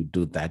you to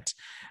do that.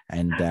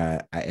 And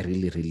I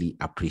really, really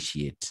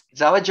appreciate.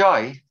 It's our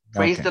joy.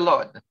 Praise the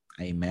Lord.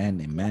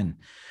 Amen. Amen.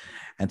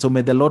 And so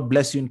may the Lord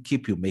bless you and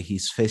keep you. May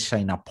his face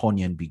shine upon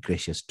you and be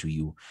gracious to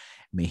you.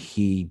 May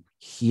he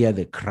hear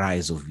the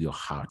cries of your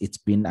heart. It's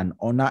been an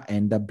honor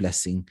and a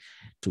blessing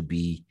to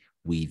be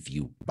with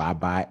you.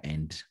 Bye-bye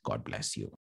and God bless you.